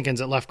Elgton Jenkins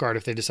at left guard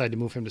if they decide to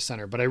move him to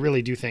center. But I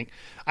really do think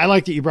I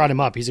like that you brought him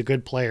up. He's a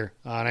good player.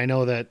 And I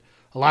know that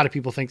a lot of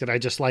people think that I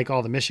just like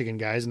all the Michigan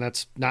guys, and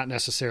that's not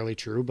necessarily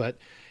true, but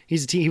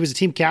he was a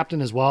team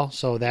captain as well.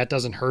 So that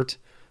doesn't hurt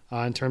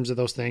in terms of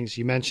those things.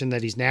 You mentioned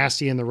that he's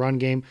nasty in the run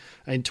game.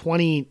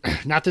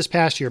 Not this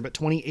past year, but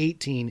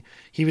 2018,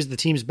 he was the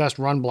team's best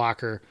run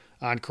blocker.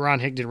 And Karan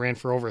Higdon ran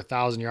for over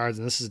 1,000 yards,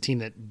 and this is a team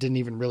that didn't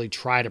even really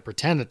try to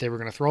pretend that they were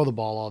going to throw the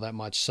ball all that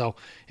much. So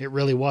it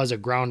really was a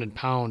ground and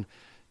pound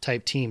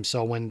type team.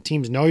 So when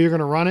teams know you're going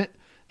to run it,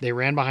 they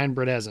ran behind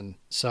Bredesen.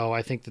 So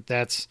I think that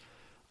that's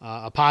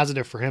a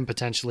positive for him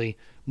potentially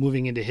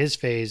moving into his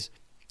phase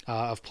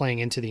of playing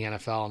into the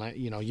NFL. And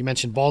you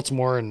mentioned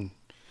Baltimore, and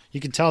you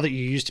can tell that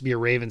you used to be a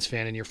Ravens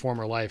fan in your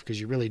former life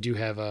because you really do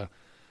have a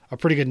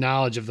pretty good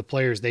knowledge of the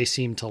players they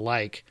seem to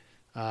like.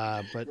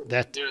 But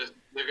that.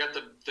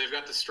 They've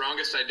got the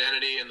strongest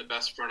identity and the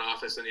best front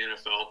office in the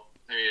NFL.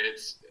 I mean,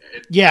 it's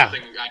yeah.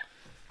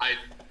 I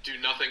do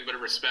nothing but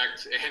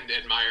respect and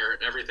admire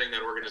everything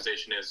that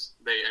organization is.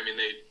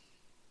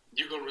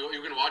 You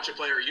can watch a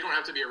player. You don't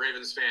have to be a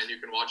Ravens fan. You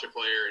can watch a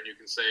player and you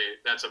can say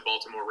that's a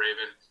Baltimore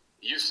Raven.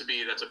 It used to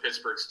be that's a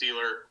Pittsburgh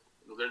Steeler.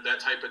 They're that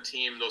type of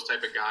team. Those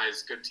type of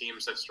guys. Good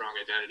teams have strong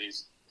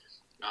identities.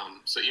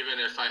 So even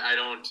if I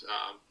don't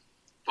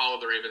follow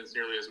the Ravens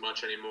nearly as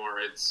much anymore,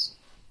 it's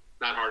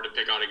not hard to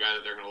pick out a guy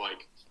that they're going to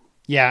like.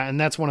 Yeah, and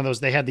that's one of those.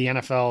 They had the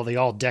NFL, the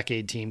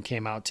all-decade team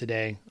came out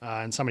today,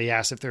 and somebody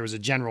asked if there was a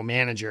general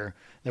manager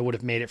that would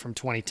have made it from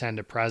 2010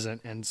 to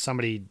present, and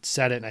somebody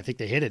said it, and I think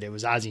they hit it. It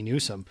was Ozzie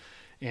Newsome,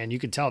 and you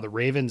could tell the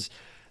Ravens,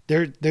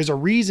 there's a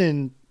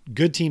reason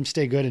good teams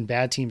stay good and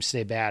bad teams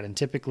stay bad, and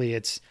typically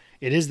it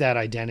is that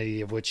identity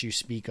of which you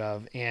speak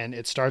of, and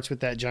it starts with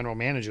that general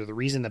manager. The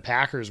reason the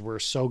Packers were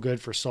so good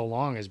for so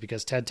long is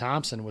because Ted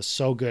Thompson was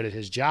so good at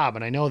his job,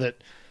 and I know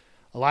that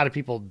a lot of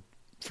people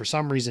for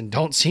some reason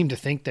don't seem to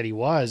think that he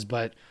was,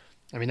 but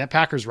I mean, that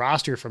Packers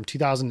roster from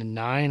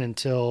 2009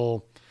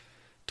 until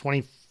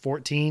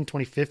 2014,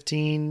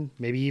 2015,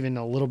 maybe even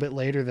a little bit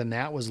later than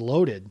that was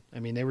loaded. I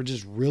mean, they were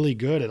just really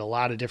good at a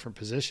lot of different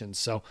positions.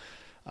 So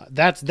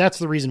that's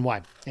the reason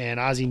why.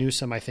 And Ozzie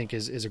Newsome, I think,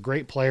 is a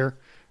great player,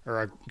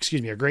 a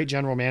great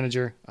general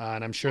manager.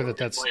 And I'm sure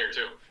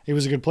he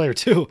was a good player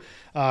too.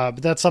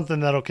 But that's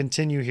something that'll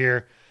continue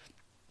here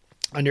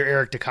under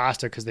Eric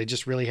DeCosta, because they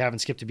just really haven't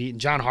skipped a beat.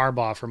 And John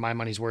Harbaugh, for my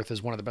money's worth,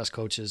 is one of the best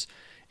coaches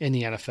in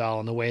the NFL.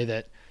 And the way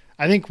that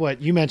I think what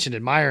you mentioned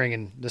admiring,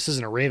 and this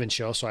isn't a Raven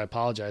show, so I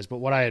apologize, but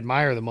what I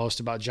admire the most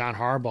about John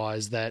Harbaugh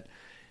is that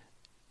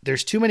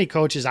there's too many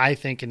coaches, I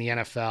think, in the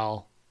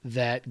NFL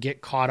that get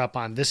caught up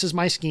on this is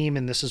my scheme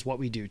and this is what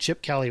we do.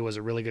 Chip Kelly was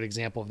a really good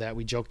example of that.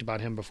 We joked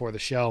about him before the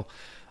show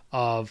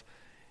of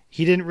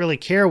he didn't really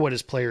care what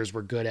his players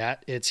were good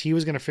at. He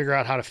was going to figure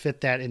out how to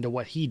fit that into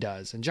what he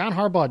does. And John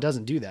Harbaugh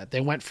doesn't do that. They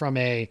went from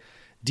a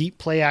deep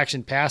play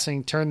action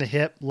passing, turn the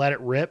hip, let it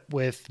rip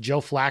with Joe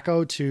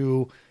Flacco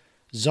to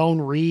zone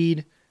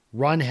read,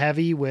 run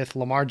heavy with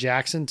Lamar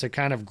Jackson to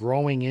kind of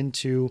growing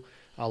into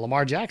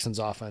Lamar Jackson's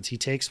offense. He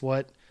takes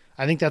I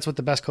think that's what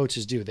the best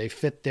coaches do. They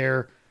fit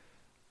their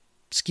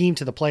scheme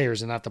to the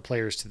players and not the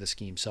players to the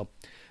scheme. So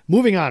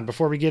moving on,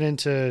 before we get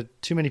into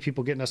too many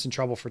people getting us in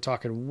trouble for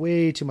talking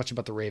way too much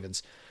about the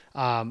Ravens.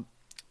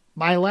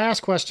 My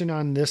last question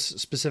on this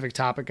specific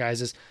topic,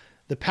 guys, is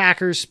the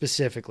Packers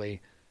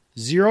specifically,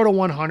 0 to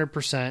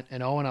 100%.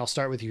 And Owen, I'll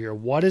start with you here.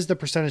 What is the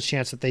percentage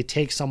chance that they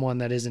take someone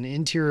that is an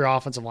interior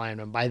offensive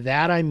lineman? By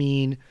that, I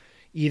mean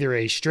either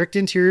a strict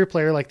interior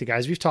player like the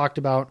guys we've talked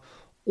about,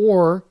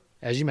 or,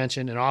 as you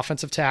mentioned, an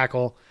offensive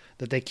tackle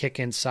that they kick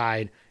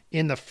inside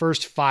in the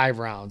first 5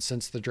 rounds,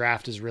 since the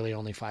draft is really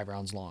only 5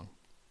 rounds long.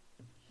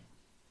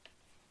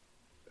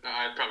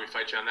 I'd probably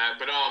fight you on that,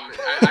 but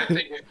I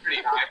think it's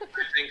pretty high. I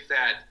think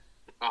that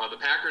the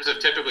Packers have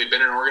typically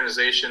been an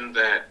organization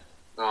that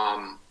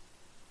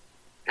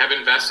have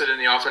invested in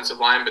the offensive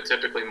line, but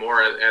typically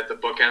more at the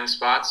bookend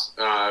spots.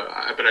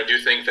 But I do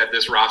think that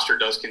this roster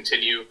does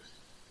continue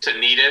to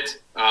need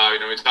it.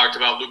 We talked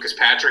about Lucas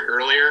Patrick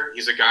earlier.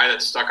 He's a guy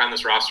that's stuck on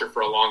this roster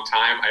for a long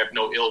time. I have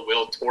no ill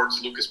will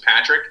towards Lucas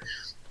Patrick,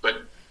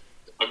 but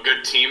a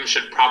good team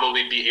should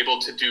probably be able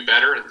to do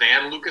better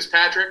than Lucas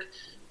Patrick.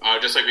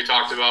 Just like we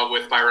talked about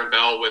with Byron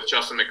Bell, with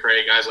Justin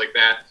McCray, guys like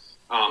that.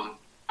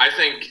 I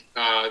think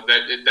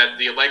that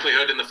the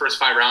likelihood in the first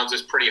 5 rounds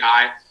is pretty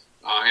high,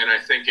 and I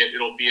think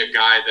it'll be a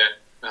guy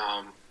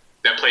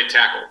that played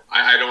tackle.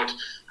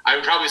 I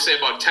would probably say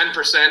about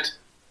 10%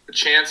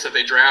 chance that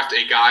they draft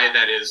a guy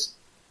that is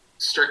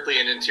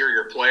strictly an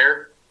interior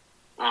player,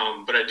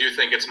 but I do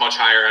think it's much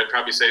higher. I'd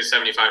probably say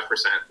 75%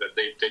 that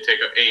they take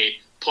a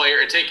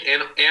player, take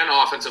an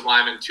offensive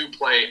lineman to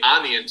play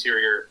on the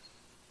interior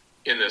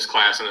in this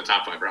class in the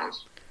top 5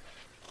 rounds.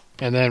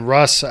 And then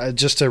Russ,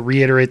 just to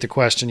reiterate the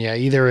question,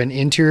 either an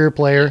interior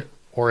player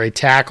or a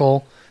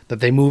tackle that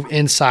they move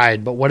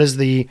inside. But what is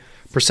the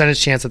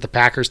percentage chance that the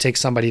Packers take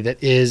somebody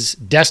that is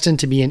destined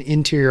to be an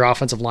interior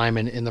offensive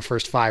lineman in the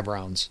first 5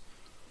 rounds?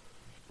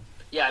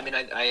 Yeah, I mean,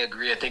 I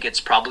agree. I think it's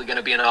probably going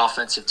to be an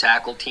offensive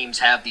tackle. Teams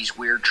have these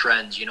weird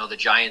trends. The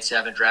Giants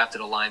haven't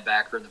drafted a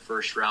linebacker in the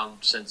first round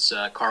since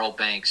Carl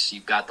Banks.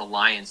 You've got the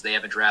Lions. They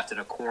haven't drafted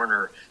a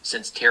corner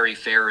since Terry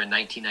Fair in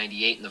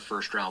 1998 in the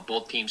first round.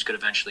 Both teams could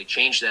eventually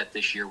change that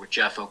this year with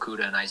Jeff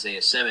Okudah and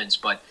Isaiah Simmons.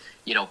 But,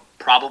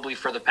 probably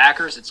for the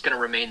Packers, it's going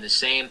to remain the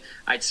same.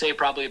 I'd say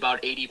probably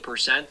about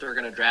 80% they're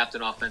going to draft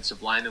an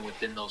offensive lineman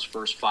within those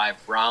first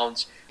 5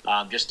 rounds.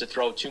 Just to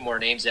throw 2 more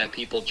names at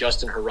people,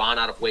 Justin Herron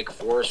out of Wake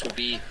Forest would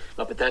be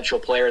a potential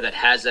player that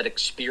has that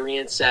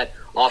experience at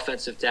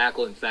offensive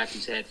tackle. In fact,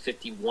 he's had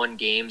 51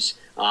 games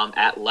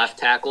at left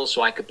tackle,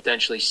 so I could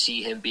potentially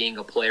see him being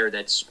a player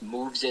that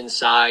moves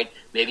inside,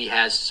 maybe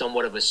has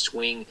somewhat of a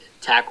swing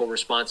tackle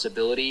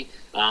responsibility.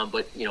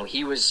 But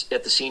he was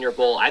at the Senior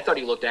Bowl. I thought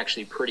he looked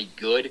actually pretty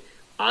good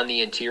on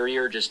the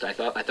interior. I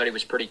thought he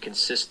was pretty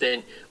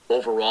consistent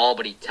overall,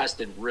 but he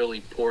tested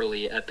really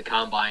poorly at the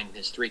combine.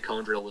 His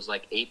 3-cone drill was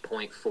like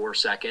 8.4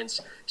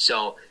 seconds.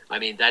 So, I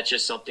mean, that's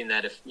just something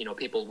that if,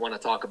 people want to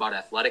talk about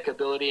athletic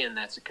ability and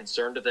that's a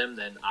concern to them,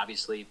 then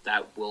obviously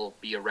that will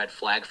be a red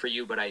flag for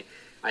you. But I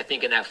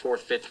think in that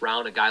 4th, 5th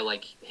round, a guy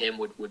like him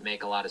would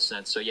make a lot of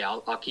sense. So, yeah,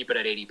 I'll keep it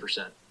at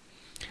 80%.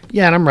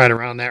 Yeah, and I'm right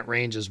around that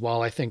range as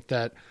well. I think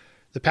that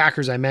the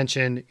Packers, I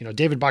mentioned,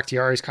 David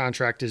Bakhtiari's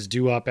contract is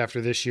due up after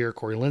this year.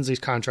 Corey Linsley's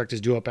contract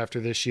is due up after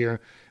this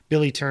year.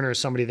 Billy Turner is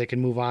somebody they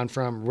can move on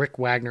from. Rick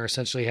Wagner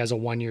essentially has a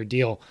 1-year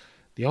deal.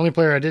 The only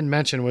player I didn't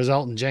mention was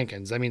Elton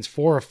Jenkins. That means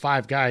 4 or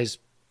 5 guys,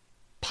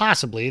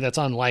 possibly, that's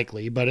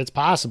unlikely, but it's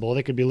possible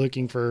they could be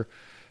looking for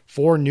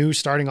 4 new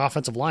starting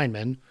offensive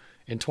linemen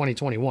in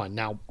 2021.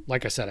 Now,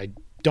 like I said, I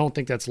don't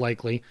think that's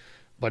likely,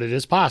 but it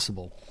is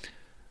possible.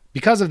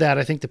 Because of that,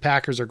 I think the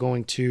Packers are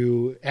going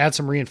to add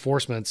some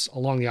reinforcements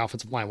along the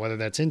offensive line, whether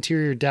that's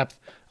interior depth.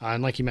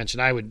 And like you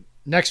mentioned,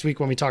 next week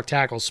when we talk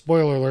tackles,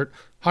 spoiler alert,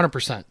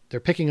 100%. They're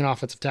picking an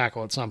offensive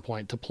tackle at some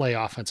point to play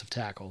offensive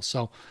tackle.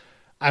 So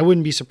I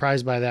wouldn't be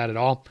surprised by that at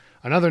all.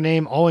 Another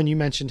name, Owen, you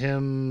mentioned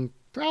him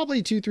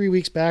probably 2-3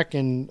 weeks back.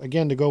 And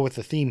again, to go with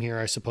the theme here,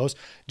 I suppose,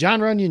 Jon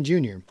Runyan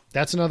Jr.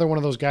 That's another one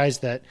of those guys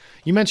that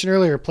you mentioned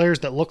earlier, players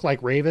that look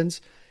like Ravens.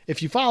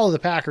 If you follow the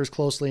Packers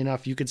closely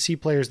enough, you could see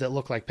players that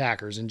look like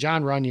Packers. And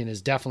Jon Runyan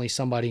is definitely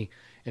somebody,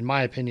 in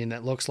my opinion,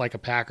 that looks like a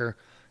Packer.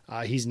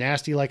 He's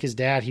nasty like his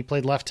dad. He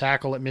played left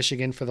tackle at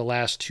Michigan for the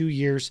last 2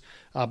 years,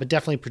 but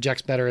definitely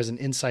projects better as an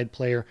inside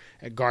player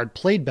at guard.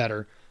 Played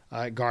better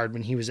at guard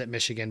when he was at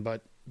Michigan,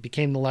 but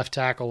became the left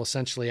tackle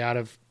essentially out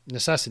of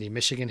necessity.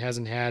 Michigan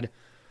hasn't had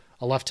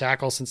a left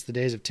tackle since the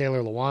days of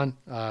Taylor Lewan.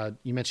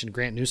 You mentioned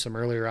Grant Newsome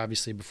earlier,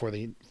 obviously, before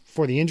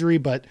the injury,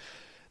 but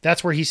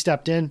that's where he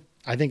stepped in.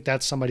 I think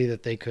that's somebody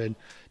that they could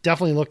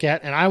definitely look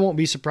at. And I won't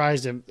be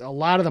surprised if a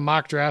lot of the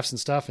mock drafts and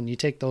stuff, and you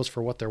take those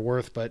for what they're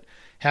worth, but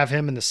have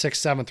him in the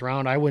 6th, 7th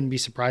round. I wouldn't be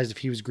surprised if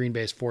he was Green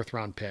Bay's 4th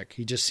round pick.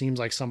 He just seems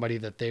like somebody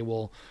that they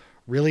will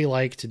really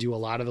like to do a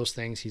lot of those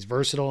things. He's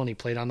versatile and he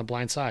played on the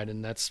blind side,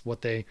 and that's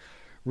what they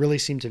really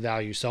seem to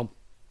value. So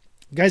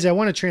guys, I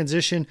want to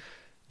transition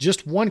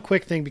just one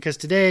quick thing, because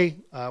today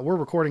we're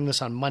recording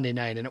this on Monday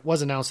night, and it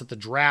was announced that the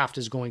draft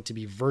is going to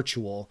be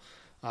virtual.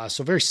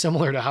 So very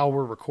similar to how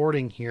we're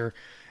recording here.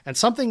 And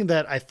something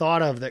that I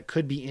thought of that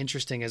could be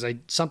interesting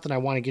something I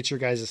want to get your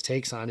guys'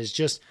 takes on is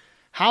just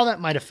how that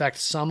might affect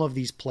some of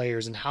these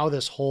players and how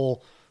this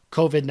whole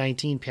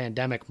COVID-19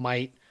 pandemic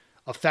might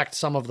affect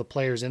some of the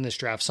players in this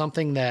draft.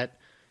 Something that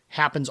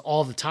happens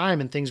all the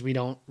time and things we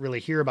don't really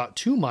hear about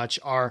too much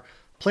are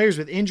players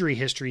with injury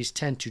histories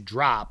tend to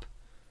drop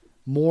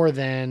more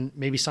than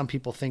maybe some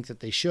people think that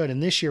they should.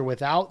 And this year,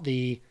 without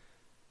the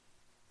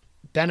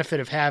benefit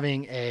of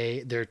having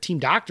their team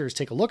doctors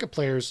take a look at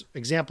players,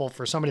 example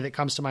for somebody that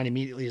comes to mind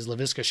immediately is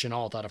Laviska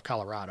Shenault out of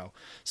Colorado,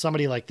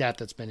 somebody like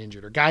that's been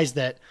injured, or guys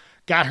that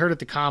got hurt at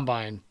the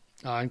combine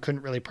and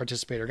couldn't really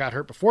participate, or got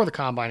hurt before the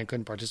combine and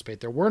couldn't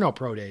participate. There were no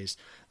pro days.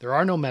 There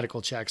are no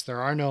medical checks.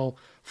 There are no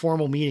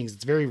formal meetings.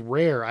 It's very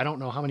rare. I don't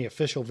know how many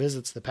official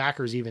visits the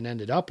Packers even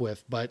ended up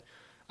with, but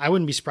I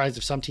wouldn't be surprised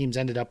if some teams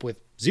ended up with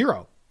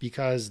 0,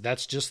 because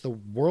that's just the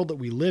world that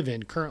we live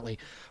in currently.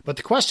 But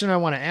the question I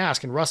want to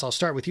ask, and Russ, I'll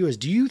start with you, is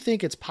do you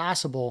think it's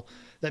possible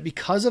that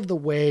because of the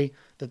way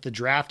that the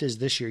draft is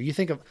this year, you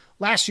think of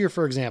last year,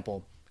 for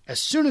example,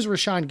 as soon as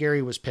Rashawn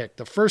Gary was picked,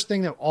 the first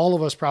thing that all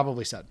of us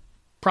probably said,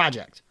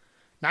 project,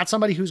 not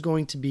somebody who's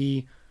going to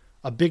be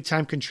a big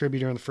time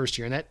contributor in the first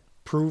year. And that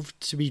proved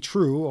to be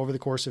true over the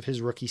course of his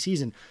rookie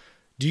season.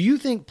 Do you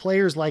think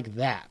players like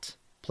that,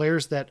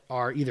 players that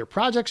are either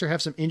projects or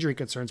have some injury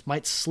concerns,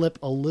 might slip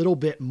a little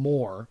bit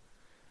more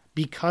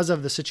because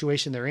of the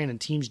situation they're in, and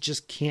teams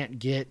just can't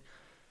get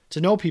to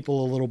know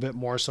people a little bit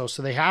more so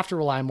they have to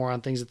rely more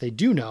on things that they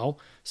do know,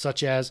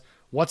 such as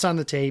what's on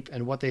the tape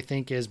and what they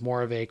think is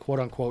more of a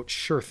quote-unquote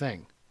sure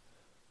thing?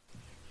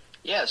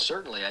 Yeah,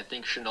 certainly. I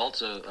think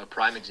Chenault's a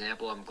prime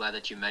example. I'm glad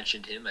that you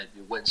mentioned him. It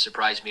wouldn't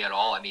surprise me at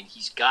all. I mean,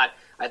 he's got,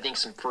 I think,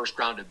 some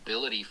first-round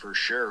ability for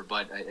sure,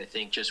 but I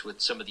think just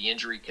with some of the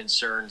injury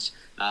concerns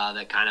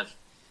that kind of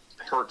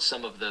hurt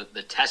some of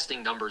the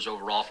testing numbers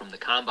overall from the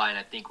combine,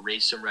 I think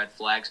raised some red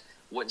flags.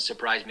 Wouldn't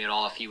surprise me at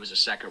all if he was a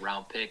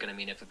second-round pick. And, I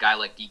mean, if a guy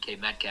like DK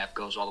Metcalf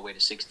goes all the way to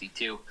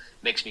 62,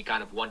 makes me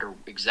kind of wonder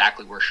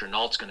exactly where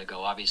Chenault's going to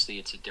go. Obviously,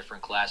 it's a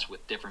different class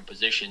with different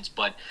positions,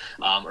 but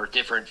or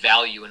different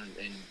value and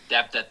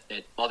depth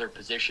at other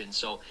positions.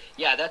 So,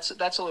 yeah, that's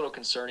a little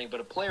concerning. But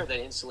a player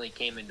that instantly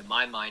came into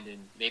my mind, and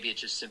maybe it's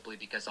just simply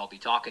because I'll be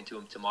talking to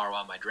him tomorrow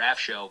on my draft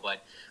show,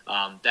 but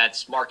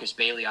that's Marcus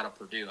Bailey out of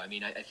Purdue. I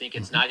mean, I think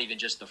it's not even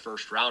just the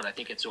first round. I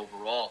think it's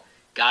overall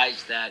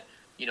guys that,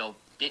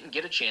 didn't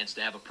get a chance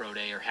to have a pro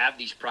day or have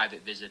these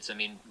private visits. I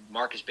mean,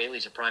 Marcus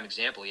Bailey's a prime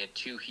example. He had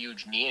 2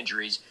 huge knee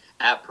injuries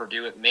at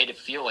Purdue. It made it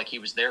feel like he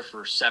was there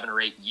for 7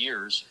 or 8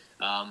 years.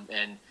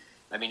 And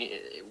I mean,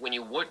 when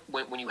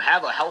you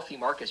have a healthy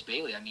Marcus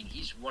Bailey, I mean,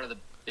 he's one of the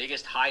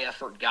biggest high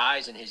effort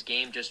guys, in his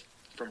game just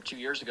from 2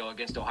 years ago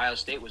against Ohio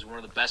State was one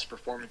of the best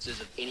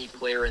performances of any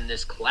player in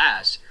this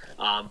class.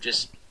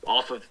 Just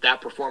off of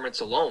that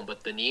performance alone,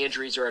 but the knee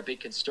injuries are a big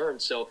concern.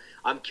 So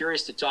I'm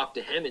curious to talk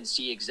to him and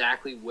see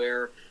exactly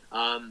where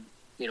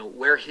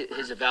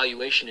his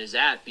evaluation is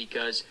at,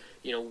 because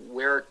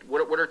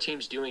what are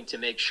teams doing to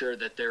make sure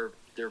that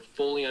they're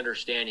fully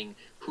understanding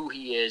who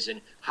he is,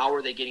 and how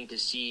are they getting to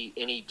see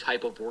any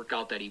type of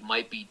workout that he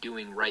might be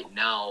doing right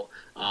now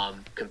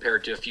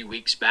compared to a few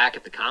weeks back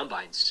at the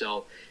combines.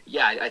 So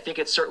yeah, I think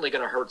it's certainly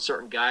going to hurt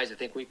certain guys. I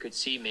think we could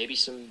see maybe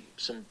some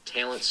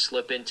talent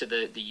slip into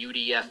the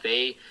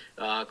UDFA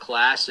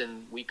class,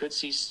 and we could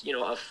see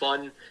a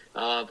fun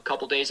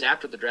couple days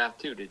after the draft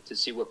too to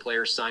see what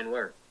players sign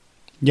where.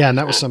 Yeah, and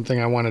that was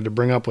something I wanted to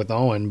bring up with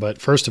Owen.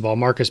 But first of all,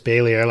 Marcus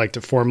Bailey, I like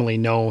to formally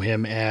know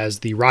him as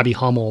the Robbie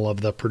Hummel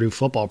of the Purdue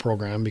football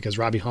program, because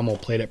Robbie Hummel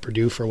played at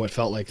Purdue for what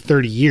felt like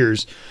 30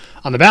 years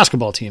on the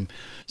basketball team.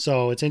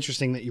 So it's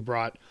interesting that you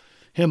brought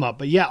him up.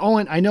 But yeah,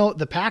 Owen, I know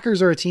the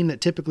Packers are a team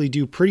that typically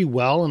do pretty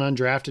well in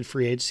undrafted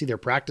free agency. Their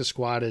practice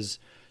squad is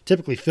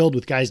typically filled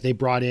with guys they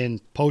brought in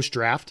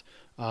post-draft.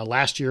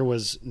 Last year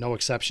was no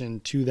exception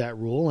to that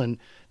rule, and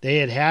they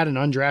had an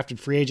undrafted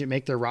free agent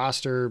make their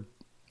roster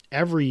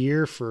every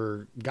year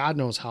for God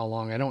knows how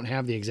long. I don't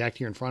have the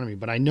exact year in front of me,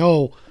 but I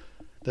know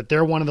that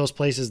they're one of those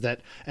places that,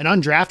 and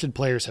undrafted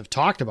players have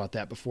talked about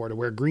that before, to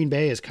where Green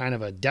Bay is kind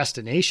of a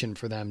destination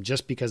for them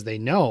just because they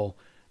know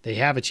they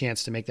have a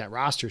chance to make that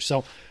roster.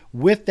 So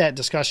with that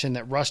discussion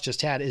that Russ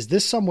just had, is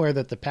this somewhere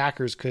that the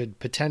Packers could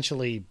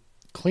potentially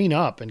clean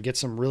up and get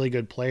some really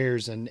good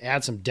players and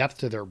add some depth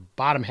to their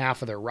bottom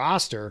half of their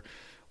roster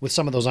with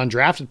some of those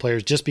undrafted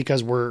players, just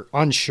because we're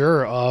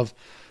unsure of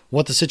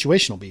what the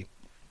situation will be?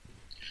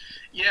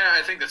 Yeah,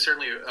 I think that's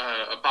certainly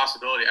a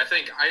possibility.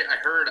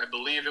 I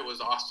believe it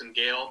was Austin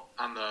Gale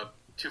on the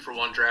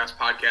 2-for-1 Drafts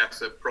podcast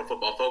that Pro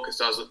Football Focus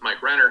does with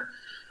Mike Renner,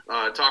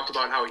 talked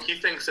about how he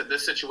thinks that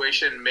this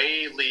situation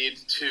may lead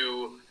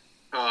to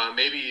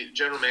maybe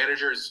general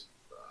managers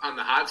on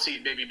the hot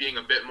seat maybe being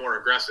a bit more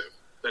aggressive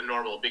than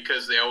normal,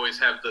 because they always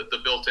have the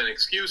built-in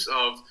excuse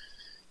of,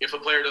 if a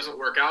player doesn't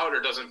work out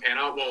or doesn't pan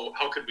out, well,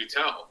 how could we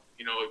tell?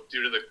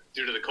 Due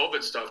to the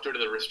COVID stuff, due to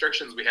the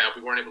restrictions we have,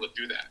 we weren't able to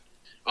do that.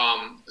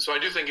 So I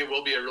do think it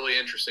will be a really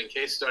interesting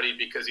case study,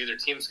 because either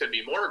teams could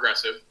be more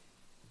aggressive,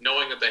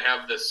 knowing that they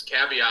have this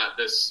caveat,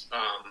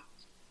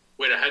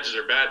 way to hedge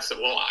their bets that,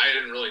 well, I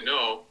didn't really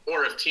know.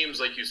 Or if teams,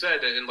 like you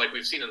said, and like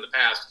we've seen in the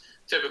past,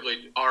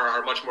 typically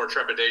are much more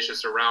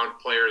trepidatious around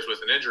players with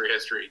an injury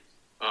history.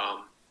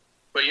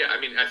 But yeah, I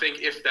mean, I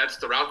think if that's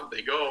the route that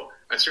they go,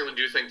 I certainly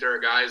do think there are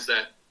guys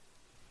that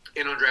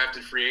in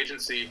undrafted free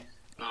agency,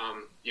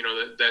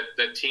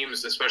 that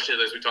teams, especially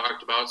as we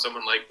talked about,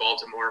 someone like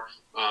Baltimore,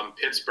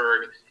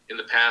 Pittsburgh in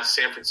the past,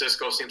 San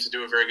Francisco seems to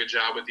do a very good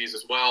job with these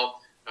as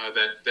well,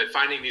 that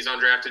finding these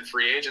undrafted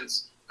free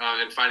agents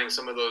and finding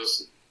some of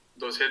those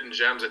hidden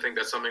gems, I think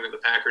that's something that the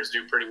Packers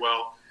do pretty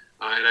well.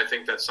 And I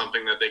think that's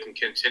something that they can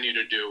continue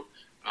to do.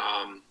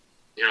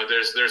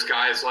 There's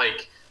guys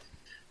like,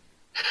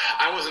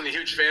 I wasn't a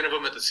huge fan of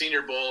him at the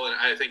Senior Bowl, and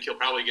I think he'll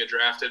probably get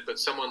drafted. But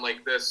someone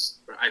like this,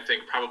 I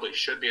think probably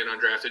should be an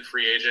undrafted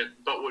free agent,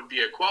 but would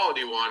be a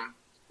quality one,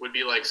 would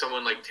be like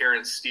someone like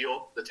Terrence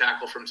Steele, the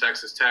tackle from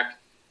Texas Tech,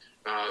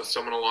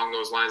 someone along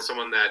those lines,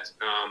 someone that,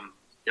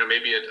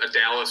 maybe a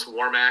Dallas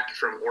Warmack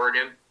from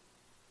Oregon,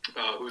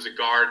 who's a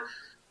guard,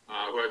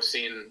 who I've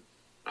seen.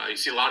 You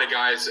see a lot of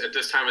guys at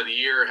this time of the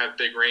year have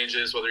big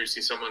ranges, whether you see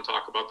someone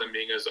talk about them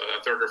being as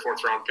a third or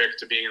fourth round pick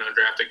to being an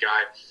undrafted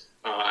guy.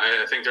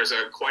 I think there's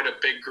quite a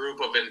big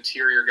group of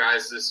interior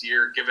guys this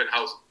year, given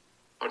how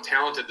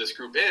talented this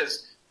group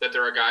is, that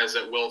there are guys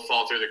that will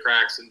fall through the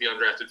cracks and be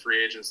undrafted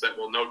free agents that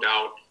will no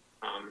doubt,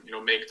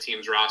 make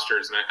teams'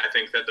 rosters. And I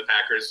think that the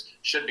Packers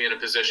should be in a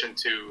position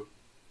to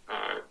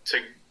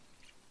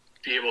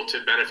be able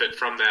to benefit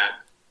from that,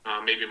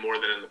 maybe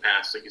more than in the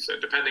past, like you said,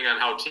 depending on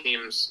how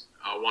teams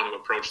want to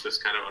approach this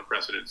kind of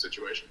unprecedented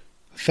situation.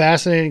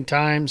 Fascinating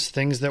times,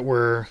 things that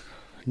we're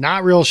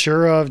not real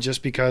sure of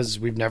just because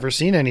we've never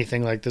seen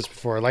anything like this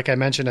before. Like I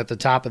mentioned at the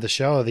top of the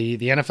show, the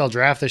NFL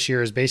draft this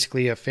year is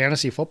basically a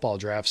fantasy football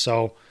draft.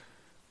 So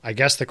I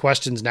guess the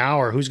questions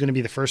now are who's going to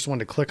be the first one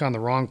to click on the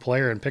wrong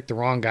player and pick the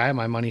wrong guy.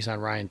 My money's on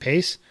Ryan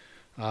Pace,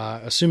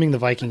 assuming the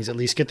Vikings at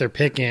least get their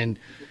pick in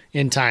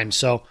time.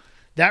 So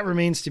that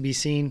remains to be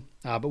seen.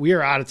 But we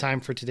are out of time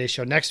for today's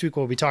show. Next week,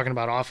 we'll be talking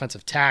about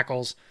offensive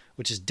tackles,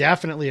 which is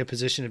definitely a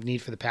position of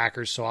need for the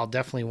Packers. So I'll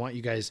definitely want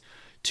you guys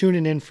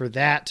tuning in for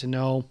that to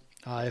know.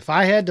 If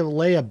I had to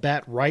lay a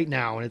bet right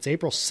now, and it's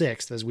April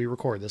 6th as we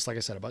record this, like I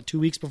said, about 2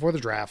 weeks before the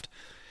draft,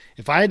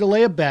 if I had to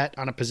lay a bet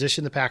on a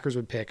position the Packers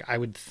would pick, I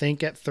would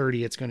think at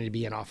 30 it's going to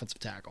be an offensive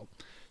tackle.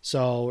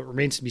 So it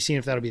remains to be seen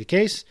if that'll be the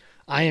case.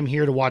 I am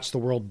here to watch the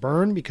world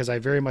burn because I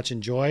very much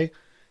enjoy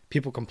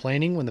people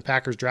complaining when the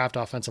Packers draft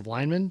offensive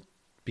linemen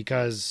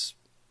because,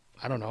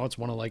 I don't know, it's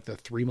one of like the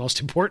 3 most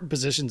important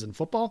positions in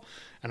football.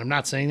 And I'm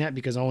not saying that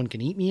because Owen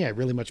can eat me. I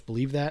really much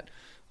believe that.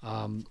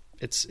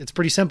 It's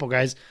pretty simple,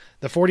 guys.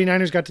 The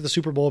 49ers got to the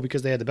Super Bowl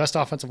because they had the best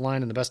offensive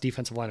line and the best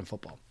defensive line in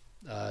football.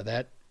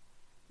 That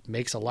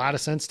makes a lot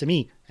of sense to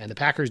me. And the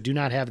Packers do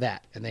not have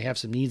that, and they have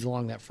some needs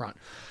along that front.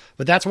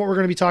 But that's what we're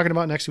going to be talking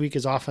about next week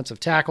is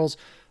offensive tackles.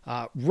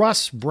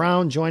 Russ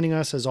Brown joining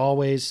us as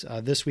always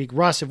this week.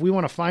 Russ, if we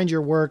want to find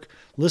your work,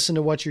 listen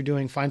to what you're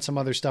doing, find some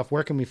other stuff,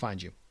 where can we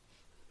find you?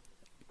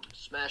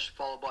 Smash the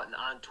follow button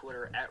on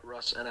Twitter at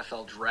Russ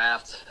NFL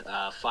Draft.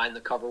 Find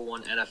the Cover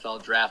One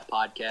NFL Draft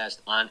podcast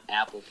on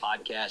Apple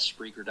Podcasts,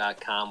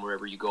 Spreaker.com,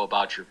 wherever you go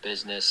about your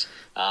business.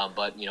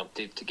 But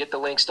to get the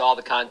links to all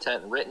the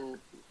content, written,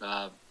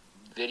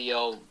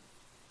 video,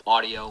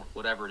 audio,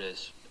 whatever it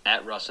is,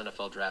 at Russ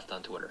NFL Draft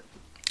on Twitter.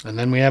 And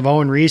then we have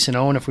Owen Reese. And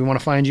Owen, if we want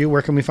to find you,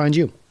 where can we find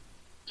you?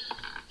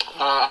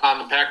 On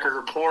the Packer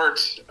Report.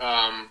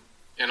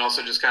 And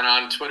also just kind of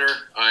on Twitter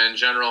in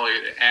general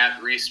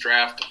at Reese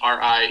Draft,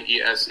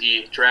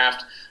 RIESE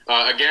Draft.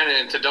 Again,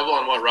 and to double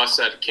on what Russ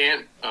said,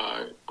 can't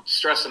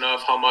stress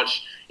enough how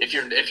much, if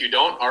you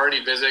don't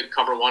already visit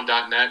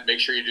cover1.net, make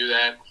sure you do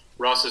that.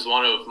 Russ is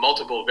one of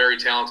multiple very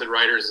talented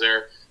writers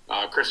there.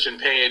 Christian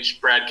Page,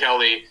 Brad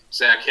Kelly,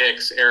 Zach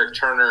Hicks, Eric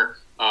Turner,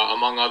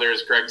 among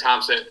others, Greg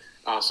Thompson.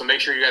 So make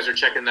sure you guys are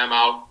checking them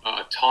out.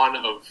 A ton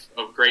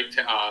of great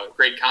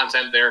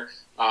content there.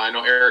 I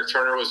know Eric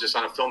Turner was just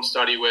on a film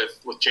study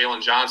with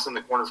Jalen Johnson,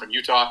 the corner from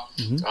Utah.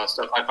 Mm-hmm.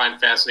 Stuff I find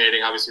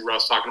fascinating. Obviously,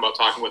 Russ talking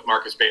with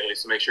Marcus Bailey.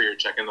 So make sure you're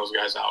checking those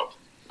guys out.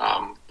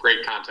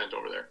 Great content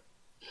over there.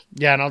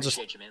 Yeah, and I'll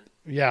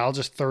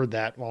just third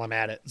that while I'm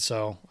at it.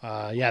 So,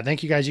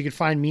 thank you guys. You can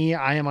find me.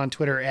 I am on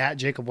Twitter at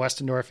Jacob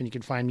Westendorf, and you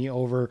can find me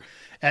over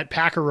at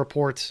Packer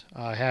Report.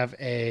 I have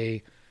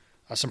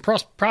some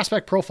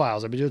prospect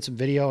profiles. I've been doing some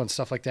video and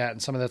stuff like that,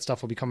 and some of that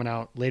stuff will be coming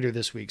out later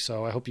this week.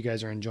 So I hope you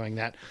guys are enjoying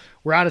that.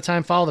 We're out of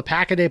time. Follow the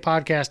Pack-A-Day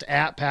Podcast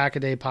at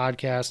Pack-A-Day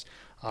Podcast.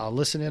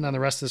 Listen in on the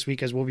rest of this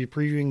week as we'll be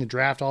previewing the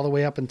draft all the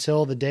way up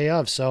until the day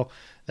of. So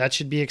that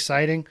should be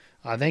exciting.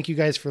 Thank you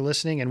guys for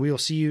listening, and we will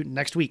see you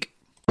next week.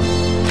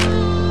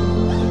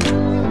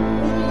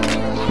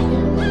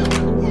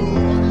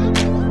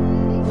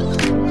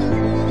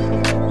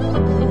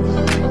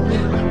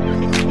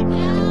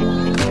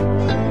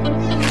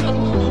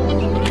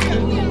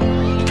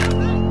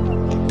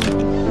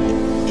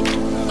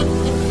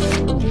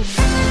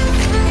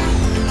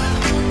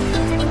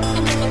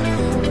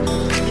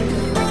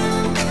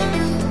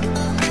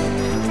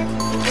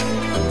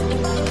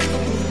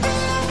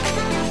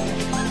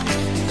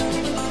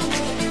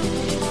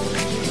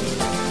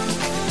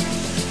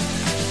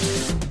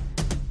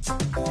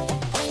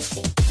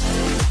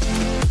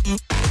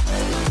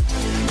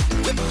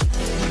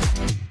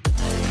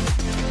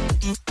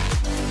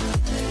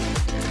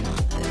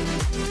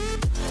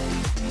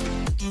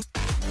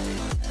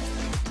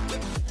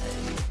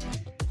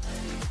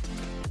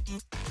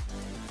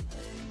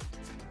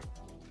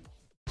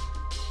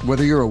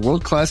 Whether you're a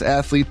world-class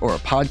athlete or a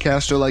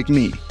podcaster like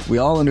me, we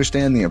all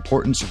understand the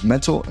importance of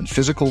mental and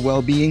physical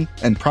well-being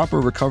and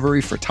proper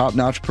recovery for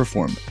top-notch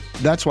performance.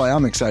 That's why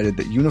I'm excited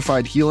that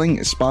Unified Healing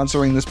is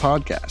sponsoring this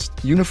podcast.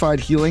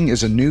 Unified Healing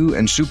is a new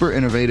and super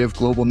innovative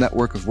global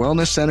network of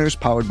wellness centers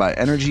powered by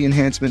Energy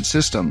Enhancement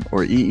System,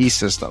 or EE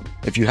System.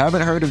 If you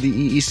haven't heard of the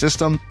EE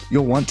System,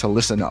 you'll want to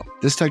listen up.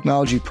 This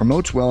technology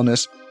promotes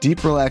wellness,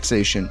 deep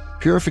relaxation,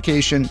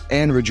 purification,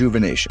 and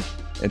rejuvenation.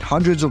 At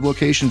hundreds of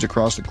locations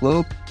across the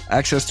globe,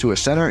 access to a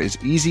center is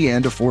easy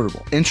and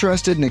affordable.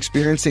 Interested in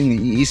experiencing the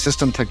EE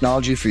System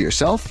technology for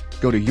yourself?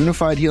 Go to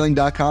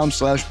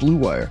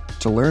unifiedhealing.com/bluewire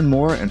to learn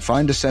more and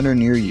find a center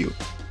near you.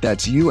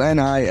 That's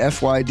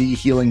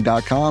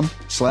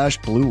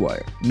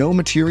unifydhealing.com/bluewire. No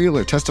material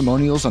or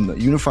testimonials on the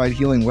Unified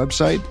Healing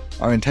website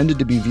are intended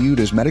to be viewed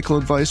as medical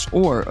advice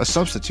or a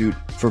substitute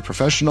for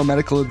professional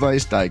medical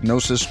advice,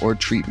 diagnosis, or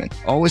treatment.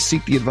 Always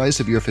seek the advice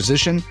of your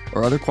physician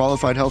or other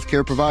qualified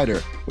healthcare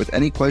provider with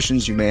any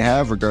questions you may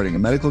have regarding a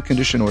medical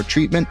condition or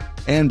treatment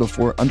and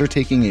before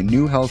undertaking a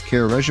new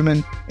healthcare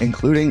regimen,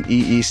 including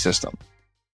EE System.